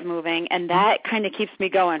really get moving, and that kind of keeps me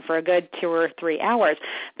going for a good 2 or 3 hours.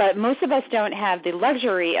 But most of us don't have the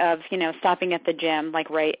luxury of, stopping at the gym like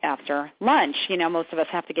right after lunch. Most of us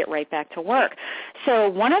have to get right back to work. So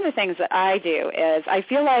one of the things that I do is I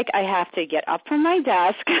feel like I have to get up from my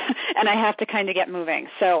desk and I have to kind of get moving.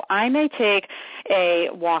 So I may take a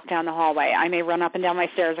walk down the hallway. I may run up and down my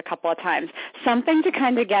stairs a couple of times, something to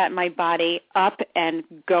kind of get my body up and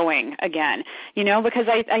going again, because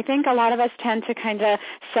I think a lot of us tend to kind of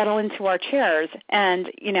settle into our chairs,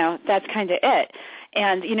 and, that's kind of it.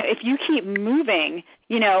 And, if you keep moving,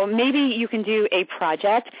 maybe you can do a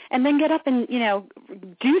project and then get up and,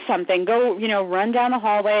 do something. Go, run down the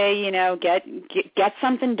hallway, get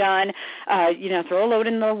something done, throw a load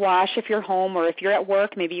in the wash if you're home, or if you're at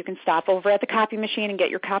work, maybe you can stop over at the copy machine and get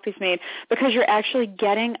your copies made, because you're actually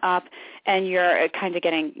getting up and you're kind of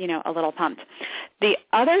getting, a little pumped. The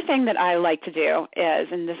other thing that I like to do is,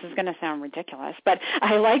 and this is going to sound ridiculous, but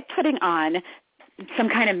I like putting on some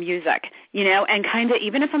kind of music, and kind of,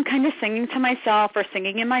 even if I'm kind of singing to myself or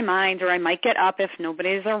singing in my mind, or I might get up if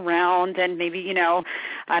nobody's around and maybe,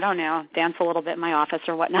 I don't know, dance a little bit in my office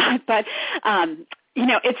or whatnot. But,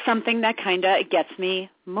 it's something that kind of gets me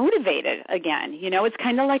motivated again. It's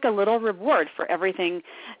kind of like a little reward for everything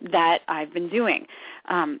that I've been doing.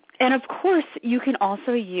 And of course, you can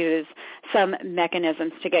also use some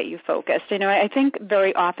mechanisms to get you focused. I think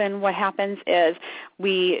very often what happens is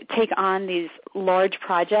we take on these large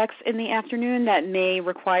projects in the afternoon that may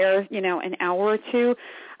require, an hour or two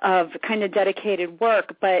of kind of dedicated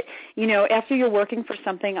work. But, after you're working for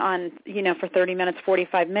something on, for 30 minutes,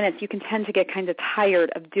 45 minutes, you can tend to get kind of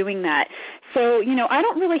tired of doing that. So, I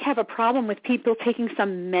don't really have a problem with people taking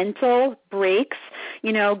some mental breaks,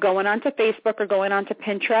 going onto Facebook or going onto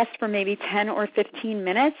Pinterest for maybe 10 or 15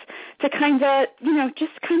 minutes to kind of,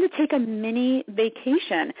 just kind of take a mini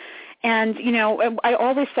vacation. And, I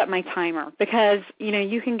always set my timer because,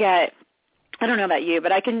 you can get, I don't know about you,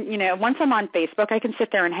 but I can, once I'm on Facebook, I can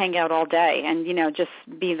sit there and hang out all day and, just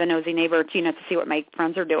be the nosy neighbor, to see what my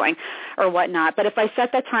friends are doing or whatnot. But if I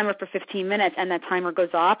set that timer for 15 minutes and that timer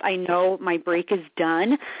goes off, I know my break is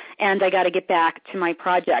done and I got to get back to my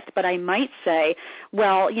project. But I might say,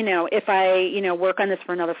 well, if I, work on this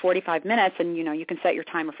for another 45 minutes and, you can set your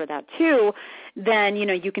timer for that too, then,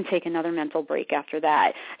 you can take another mental break after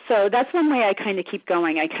that. So that's one way I kind of keep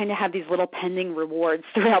going. I kind of have these little pending rewards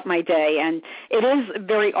throughout my day, and it is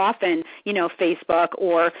very often, Facebook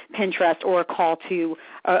or Pinterest or a call to,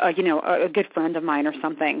 a good friend of mine or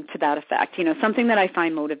something to that effect, something that I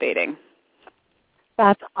find motivating.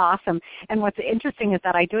 That's awesome. And what's interesting is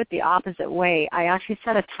that I do it the opposite way. I actually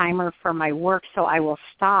set a timer for my work, so I will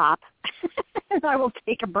stop and I will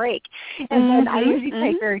take a break. And then I usually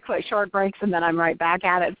take very quick, short breaks, and then I'm right back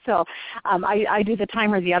at it. So I do the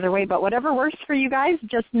timer the other way. But whatever works for you guys,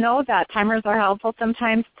 just know that timers are helpful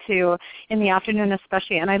sometimes too, in the afternoon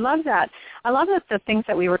especially. And I love that. I love that the things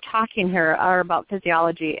that we were talking here are about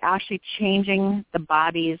physiology, actually changing the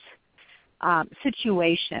body's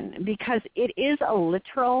situation, because it is a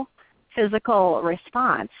literal physical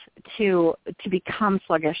response to become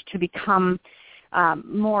sluggish, to become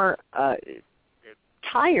more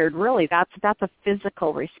tired. Really, that's a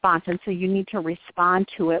physical response, and so you need to respond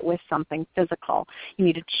to it with something physical. You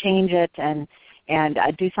need to change it and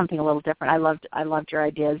do something a little different. I loved your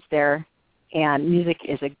ideas there. And music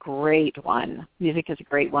is a great one. Music is a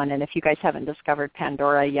great one. And if you guys haven't discovered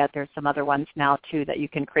Pandora yet, there's some other ones now, too, that you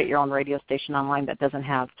can create your own radio station online that doesn't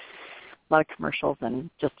have a lot of commercials and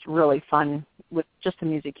just really fun with just the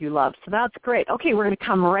music you love. So that's great. Okay, we're going to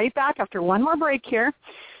come right back after one more break here,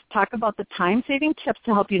 talk about the time-saving tips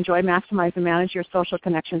to help you enjoy, maximize, and manage your social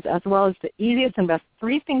connections, as well as the easiest and best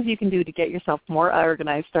 3 things you can do to get yourself more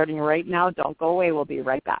organized starting right now. Don't go away. We'll be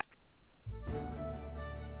right back.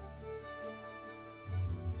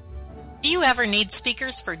 Do you ever need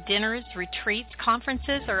speakers for dinners, retreats,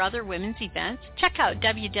 conferences, or other women's events? Check out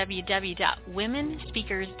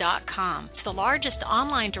www.womenspeakers.com. It's the largest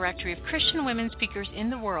online directory of Christian women speakers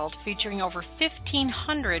in the world, featuring over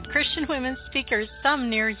 1,500 Christian women speakers, some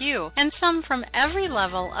near you, and some from every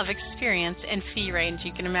level of experience and fee range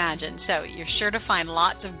you can imagine. So you're sure to find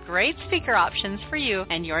lots of great speaker options for you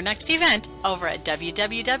and your next event over at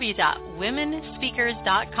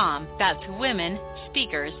www.womenspeakers.com. That's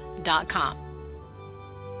womenspeakers.com.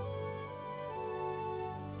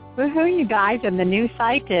 Woohoo, you guys, and the new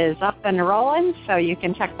site is up and rolling, so you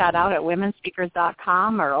can check that out at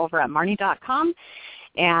womenspeakers.com or over at marnie.com.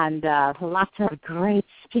 And lots of great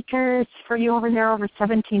speakers for you over there, over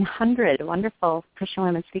 1,700 wonderful Christian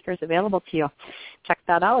women speakers available to you. Check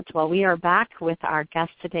that out. Well, we are back with our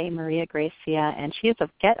guest today, Maria Gracia, and she is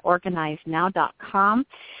of GetOrganizedNow.com.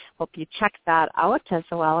 Hope you check that out, as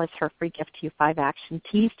well as her free gift to you, 5 action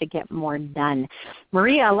keys to get more done.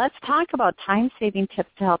 Maria, let's talk about time-saving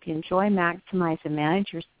tips to help you enjoy, maximize, and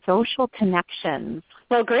manage your social connections.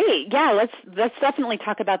 Well, great. Yeah, let's definitely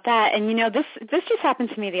talk about that. And, this just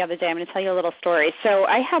happened to me the other day. I'm going to tell you a little story. So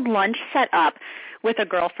I had lunch set up with a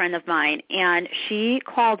girlfriend of mine, and she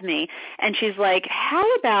called me, and she's like, how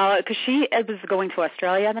about, because she was going to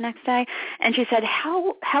Australia the next day, and she said,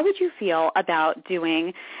 how would you feel about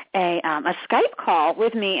doing a Skype call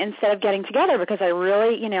with me instead of getting together, because I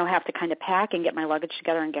really, have to kind of pack and get my luggage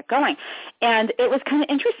together and get going. And it was kind of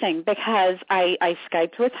interesting because I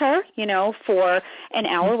Skyped with her, for an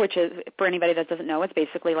hour, which is, for anybody that doesn't know, it's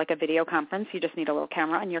basically like a video conference. You just need a little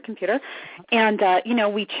camera on your computer. And,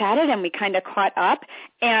 we chatted and we kind of caught up.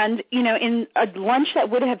 And, in a lunch that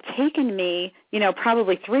would have taken me,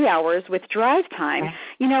 probably 3 hours with drive time,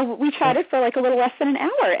 we chatted for like a little less than an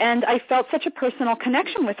hour. And I felt such a personal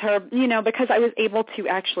connection with her, because I was able to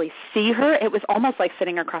actually see her. It was almost like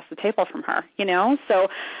sitting across the table from her, So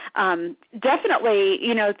definitely,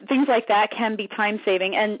 things like that can be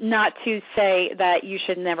time-saving, and not to say that you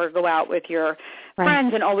should never go out with your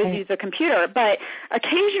friends and always use a computer. But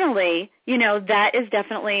occasionally, that is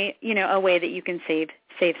definitely, a way that you can save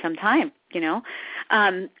some time,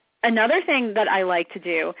 Another thing that I like to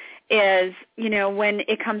do is, when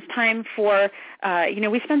it comes time for,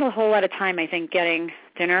 we spend a whole lot of time, I think, getting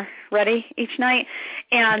dinner ready each night.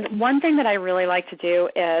 And one thing that I really like to do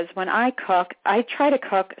is when I cook, I try to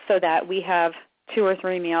cook so that we have 2 or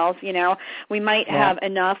 3 meals. We might have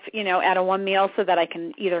enough, at a one meal so that I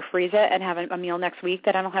can either freeze it and have a meal next week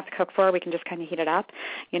that I don't have to cook for. We can just kind of heat it up,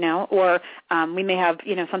 or we may have,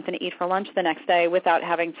 something to eat for lunch the next day without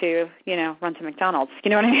having to, run to McDonald's.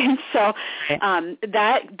 You know what I mean? So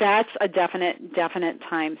that's a definite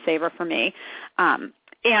time saver for me.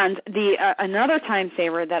 And the another time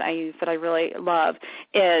saver that I use that I really love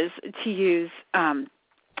is to use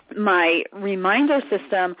my reminder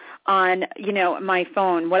system on, my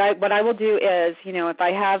phone. What I will do is, if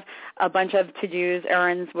I have a bunch of to-dos,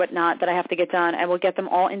 errands, whatnot that I have to get done, I will get them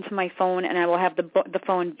all into my phone, and I will have the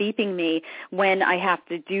phone beeping me when I have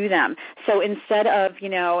to do them. So instead of,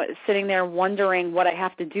 sitting there wondering what I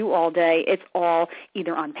have to do all day, it's all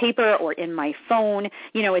either on paper or in my phone.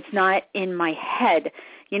 It's not in my head.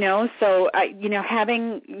 So,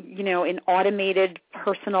 having, an automated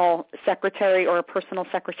personal secretary or a personal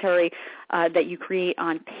secretary that you create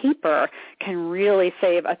on paper can really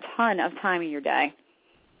save a ton of time in your day.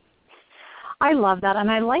 I love that, and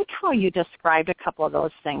I like how you described a couple of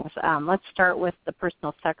those things. Let's start with the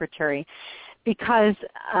personal secretary, because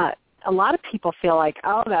a lot of people feel like,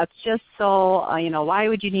 oh, that's just so, why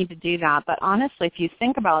would you need to do that? But honestly, if you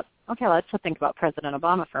think about, let's think about President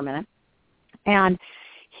Obama for a minute, and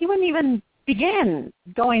he wouldn't even begin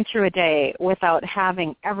going through a day without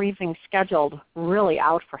having everything scheduled really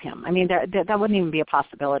out for him. I mean, that wouldn't even be a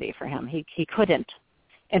possibility for him. He couldn't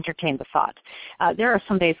entertain the thought. There are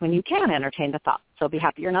some days when you can entertain the thought, so be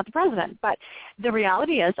happy you're not the president. But the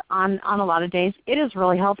reality is, on a lot of days, it is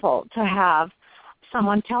really helpful to have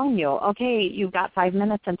someone telling you, okay, you've got 5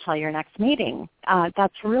 minutes until your next meeting.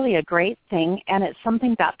 That's really a great thing, and it's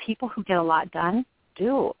something that people who get a lot done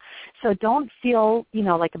do. So don't feel,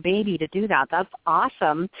 like a baby to do that. That's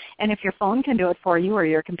awesome. And if your phone can do it for you or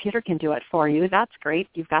your computer can do it for you, that's great.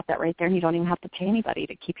 You've got that right there, and you don't even have to pay anybody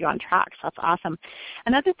to keep you on track. So that's awesome.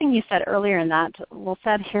 Another thing you said earlier in that,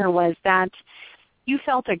 said here, was that you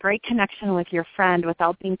felt a great connection with your friend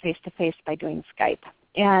without being face-to-face by doing Skype.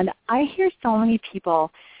 And I hear so many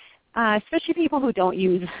people, especially people who don't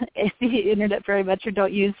use the internet very much or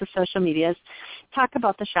don't use the social medias, talk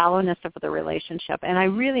about the shallowness of the relationship. And I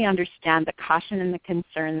really understand the caution and the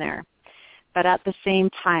concern there. But at the same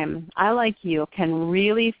time, I, like you, can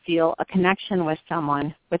really feel a connection with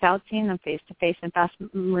someone without seeing them face-to-face. In fact,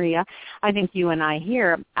 Maria, I think you and I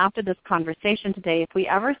here, after this conversation today, if we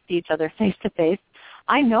ever see each other face-to-face,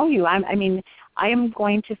 I know you. I am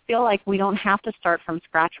going to feel like we don't have to start from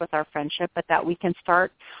scratch with our friendship, but that we can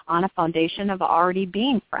start on a foundation of already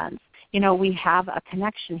being friends. We have a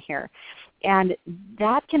connection here. And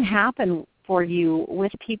that can happen for you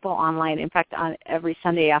with people online. In fact, on every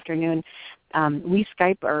Sunday afternoon, we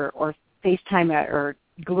Skype or FaceTime or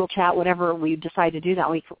Google Chat, whatever we decide to do that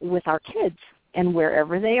week, with our kids. And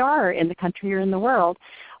wherever they are in the country or in the world,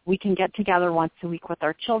 we can get together once a week with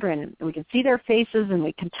our children. We can see their faces, and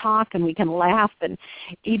we can talk, and we can laugh, and,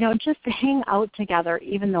 just to hang out together,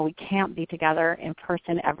 even though we can't be together in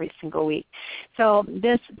person every single week. So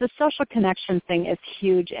the social connection thing is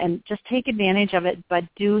huge, and just take advantage of it, but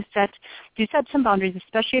do set some boundaries,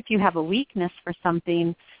 especially if you have a weakness for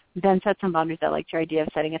something. Then set some boundaries. I like your idea of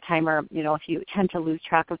setting a timer. If you tend to lose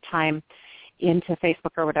track of time into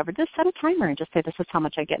Facebook or whatever, just set a timer and just say, this is how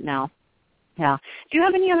much I get now. Yeah. Do you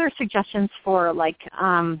have any other suggestions for,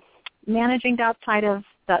 managing that side of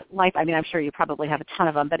that life? I mean, I'm sure you probably have a ton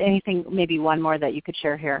of them, but anything, maybe one more that you could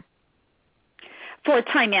share here? For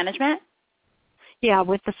time management? Yeah,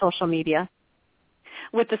 with the social media.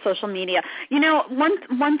 With the social media.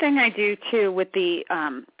 One thing I do too with the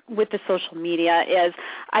social media is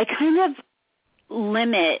I kind of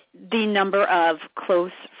limit the number of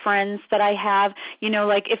close friends that I have.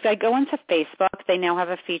 Like if I go into Facebook, they now have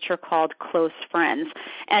a feature called Close Friends.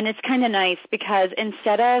 And it's kind of nice because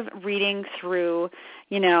instead of reading through,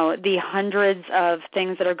 the hundreds of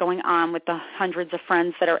things that are going on with the hundreds of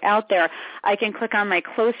friends that are out there, I can click on my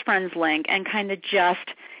Close Friends link and kind of just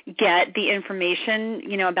get the information,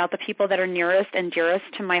 about the people that are nearest and dearest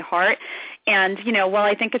to my heart. And, while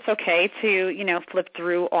I think it's okay to, flip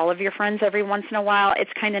through all of your friends every once in a while,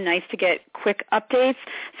 it's kind of nice to get quick updates.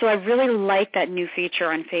 So I really like that new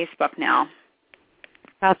feature on Facebook now.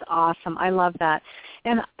 That's awesome. I love that.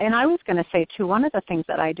 And I was going to say, too, one of the things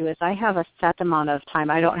that I do is I have a set amount of time.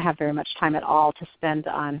 I don't have very much time at all to spend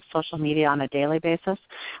on social media on a daily basis.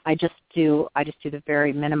 I just do the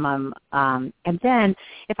very minimum. And then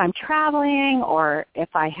if I'm traveling or if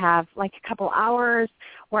I have like a couple hours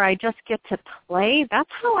where I just get to play, that's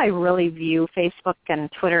how I really view Facebook and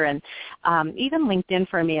Twitter, and even LinkedIn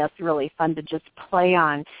for me is really fun to just play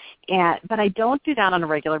on. But I don't do that on a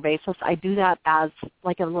regular basis. I do that as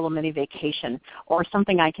like a little mini vacation or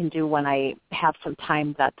something I can do when I have some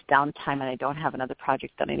time that's downtime and I don't have another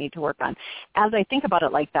project that I need to work on. As I think about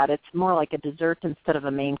it like that, it's more like a dessert instead of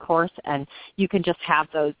a main course, and you can just have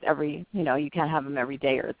those you can't have them every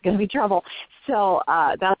day or it's going to be trouble. So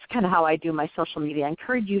that's kind of how I do my social media. I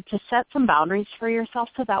encourage you to set some boundaries for yourself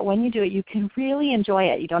so that when you do it, you can really enjoy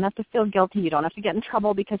it. You don't have to feel guilty. You don't have to get in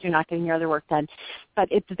trouble because you're not getting your other work done. But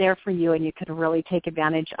it's there for you, and you can really take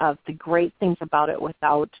advantage of the great things about it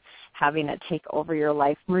without having it take over your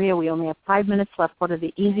life. Maria, we only have 5 minutes left. What are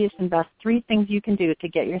the easiest and best 3 things you can do to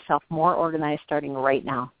get yourself more organized starting right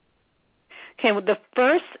now? Okay, well, the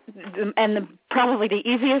first and probably the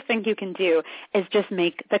easiest thing you can do is just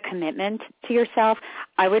make the commitment to yourself.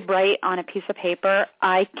 I would write on a piece of paper,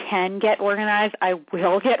 I can get organized, I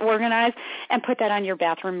will get organized, and put that on your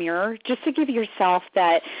bathroom mirror just to give yourself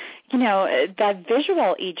that, that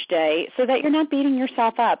visual each day so that you're not beating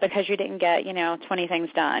yourself up because you didn't get, 20 things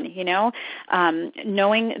done,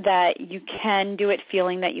 Knowing that you can do it,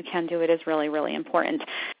 feeling that you can do it is really, really important.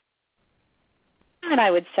 What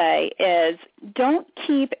I would say is don't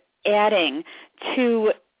keep adding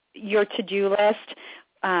to your to-do list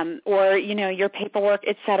or, your paperwork,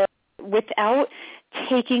 et cetera, without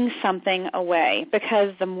taking something away,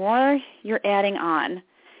 because the more you're adding on,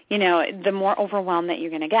 the more overwhelmed that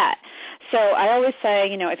you're going to get. So I always say,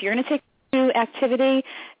 if you're going to take a new activity,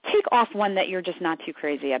 take off one that you're just not too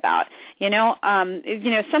crazy about.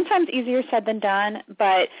 Sometimes easier said than done,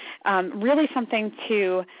 but really something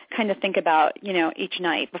to kind of think about, each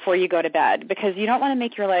night before you go to bed, because you don't want to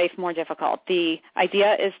make your life more difficult. The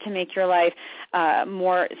idea is to make your life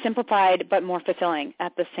more simplified but more fulfilling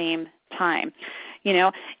at the same time.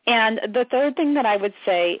 And the third thing that I would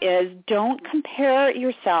say is don't compare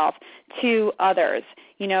yourself to others.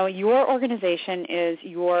 Your organization is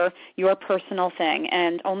your personal thing,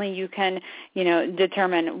 and only you can,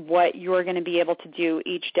 determine what you're going to be able to do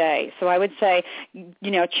each day. So I would say,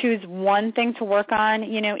 choose one thing to work on,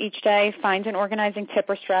 each day. Find an organizing tip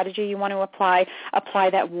or strategy you want to apply.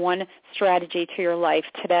 Apply that one strategy to your life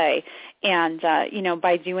today. And,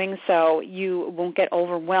 by doing so, you won't get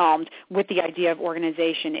overwhelmed with the idea of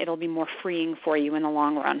organization. It'll be more freeing for you in the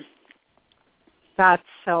long run. That's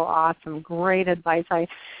so awesome. Great advice.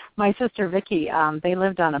 My sister Vicki, they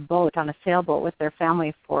lived on a sailboat with their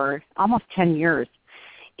family for almost 10 years.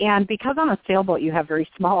 And because on a sailboat you have very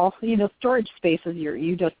small, storage spaces,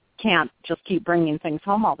 you just can't just keep bringing things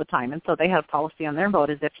home all the time. And so they had a policy on their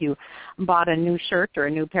boat is if you bought a new shirt or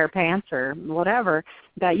a new pair of pants or whatever,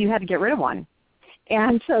 that you had to get rid of one.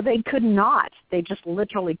 And so they just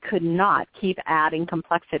literally could not keep adding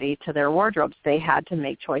complexity to their wardrobes. They had to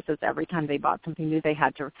make choices every time they bought something new. They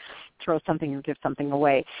had to throw something or give something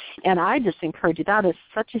away. And I just encourage you, that is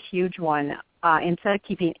such a huge one. Instead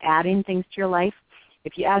of adding things to your life,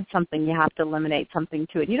 if you add something, you have to eliminate something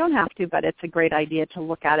to it. You don't have to, but it's a great idea to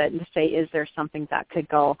look at it and to say, is there something that could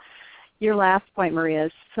go? Your last point, Maria,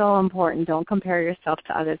 is so important. Don't compare yourself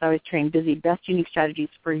to others. I always train busy, best unique strategies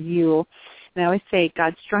for you. And I always say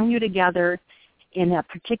God strung you together in a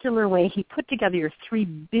particular way. He put together your 3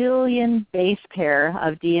 billion base pair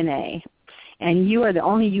of DNA, and you are the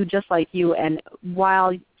only you just like you. And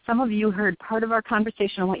while some of you heard part of our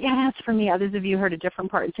conversation and went, yeah, that's for me, others of you heard a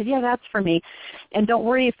different part and said, yeah, that's for me. And don't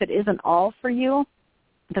worry if it isn't all for you.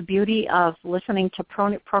 the beauty of listening to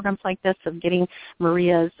programs like this, of getting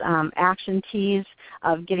Maria's action teas,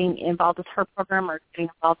 of getting involved with her program or getting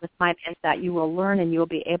involved with mine, is that you will learn and you will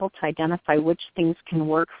be able to identify which things can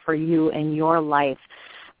work for you in your life.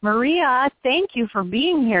 Maria, thank you for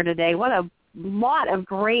being here today. What a lot of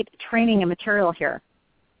great training and material here.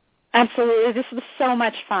 Absolutely. This was so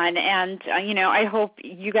much fun, and, I hope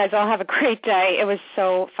you guys all have a great day. It was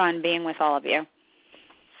so fun being with all of you.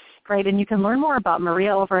 Great, and you can learn more about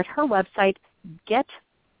Maria over at her website,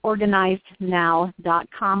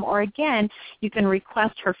 getorganizednow.com, or again, you can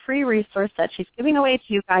request her free resource that she's giving away to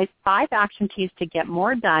you guys, 5 action keys to get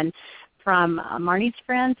more done, from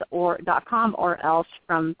marniesfriends.com or else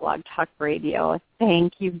from Blog Talk Radio.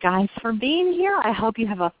 Thank you guys for being here. I hope you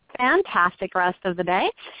have a fantastic rest of the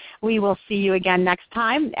day. We will see you again next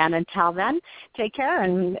time, and until then, take care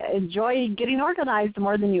and enjoy getting organized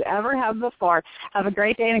more than you ever have before. Have a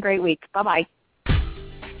great day and a great week. Bye-bye.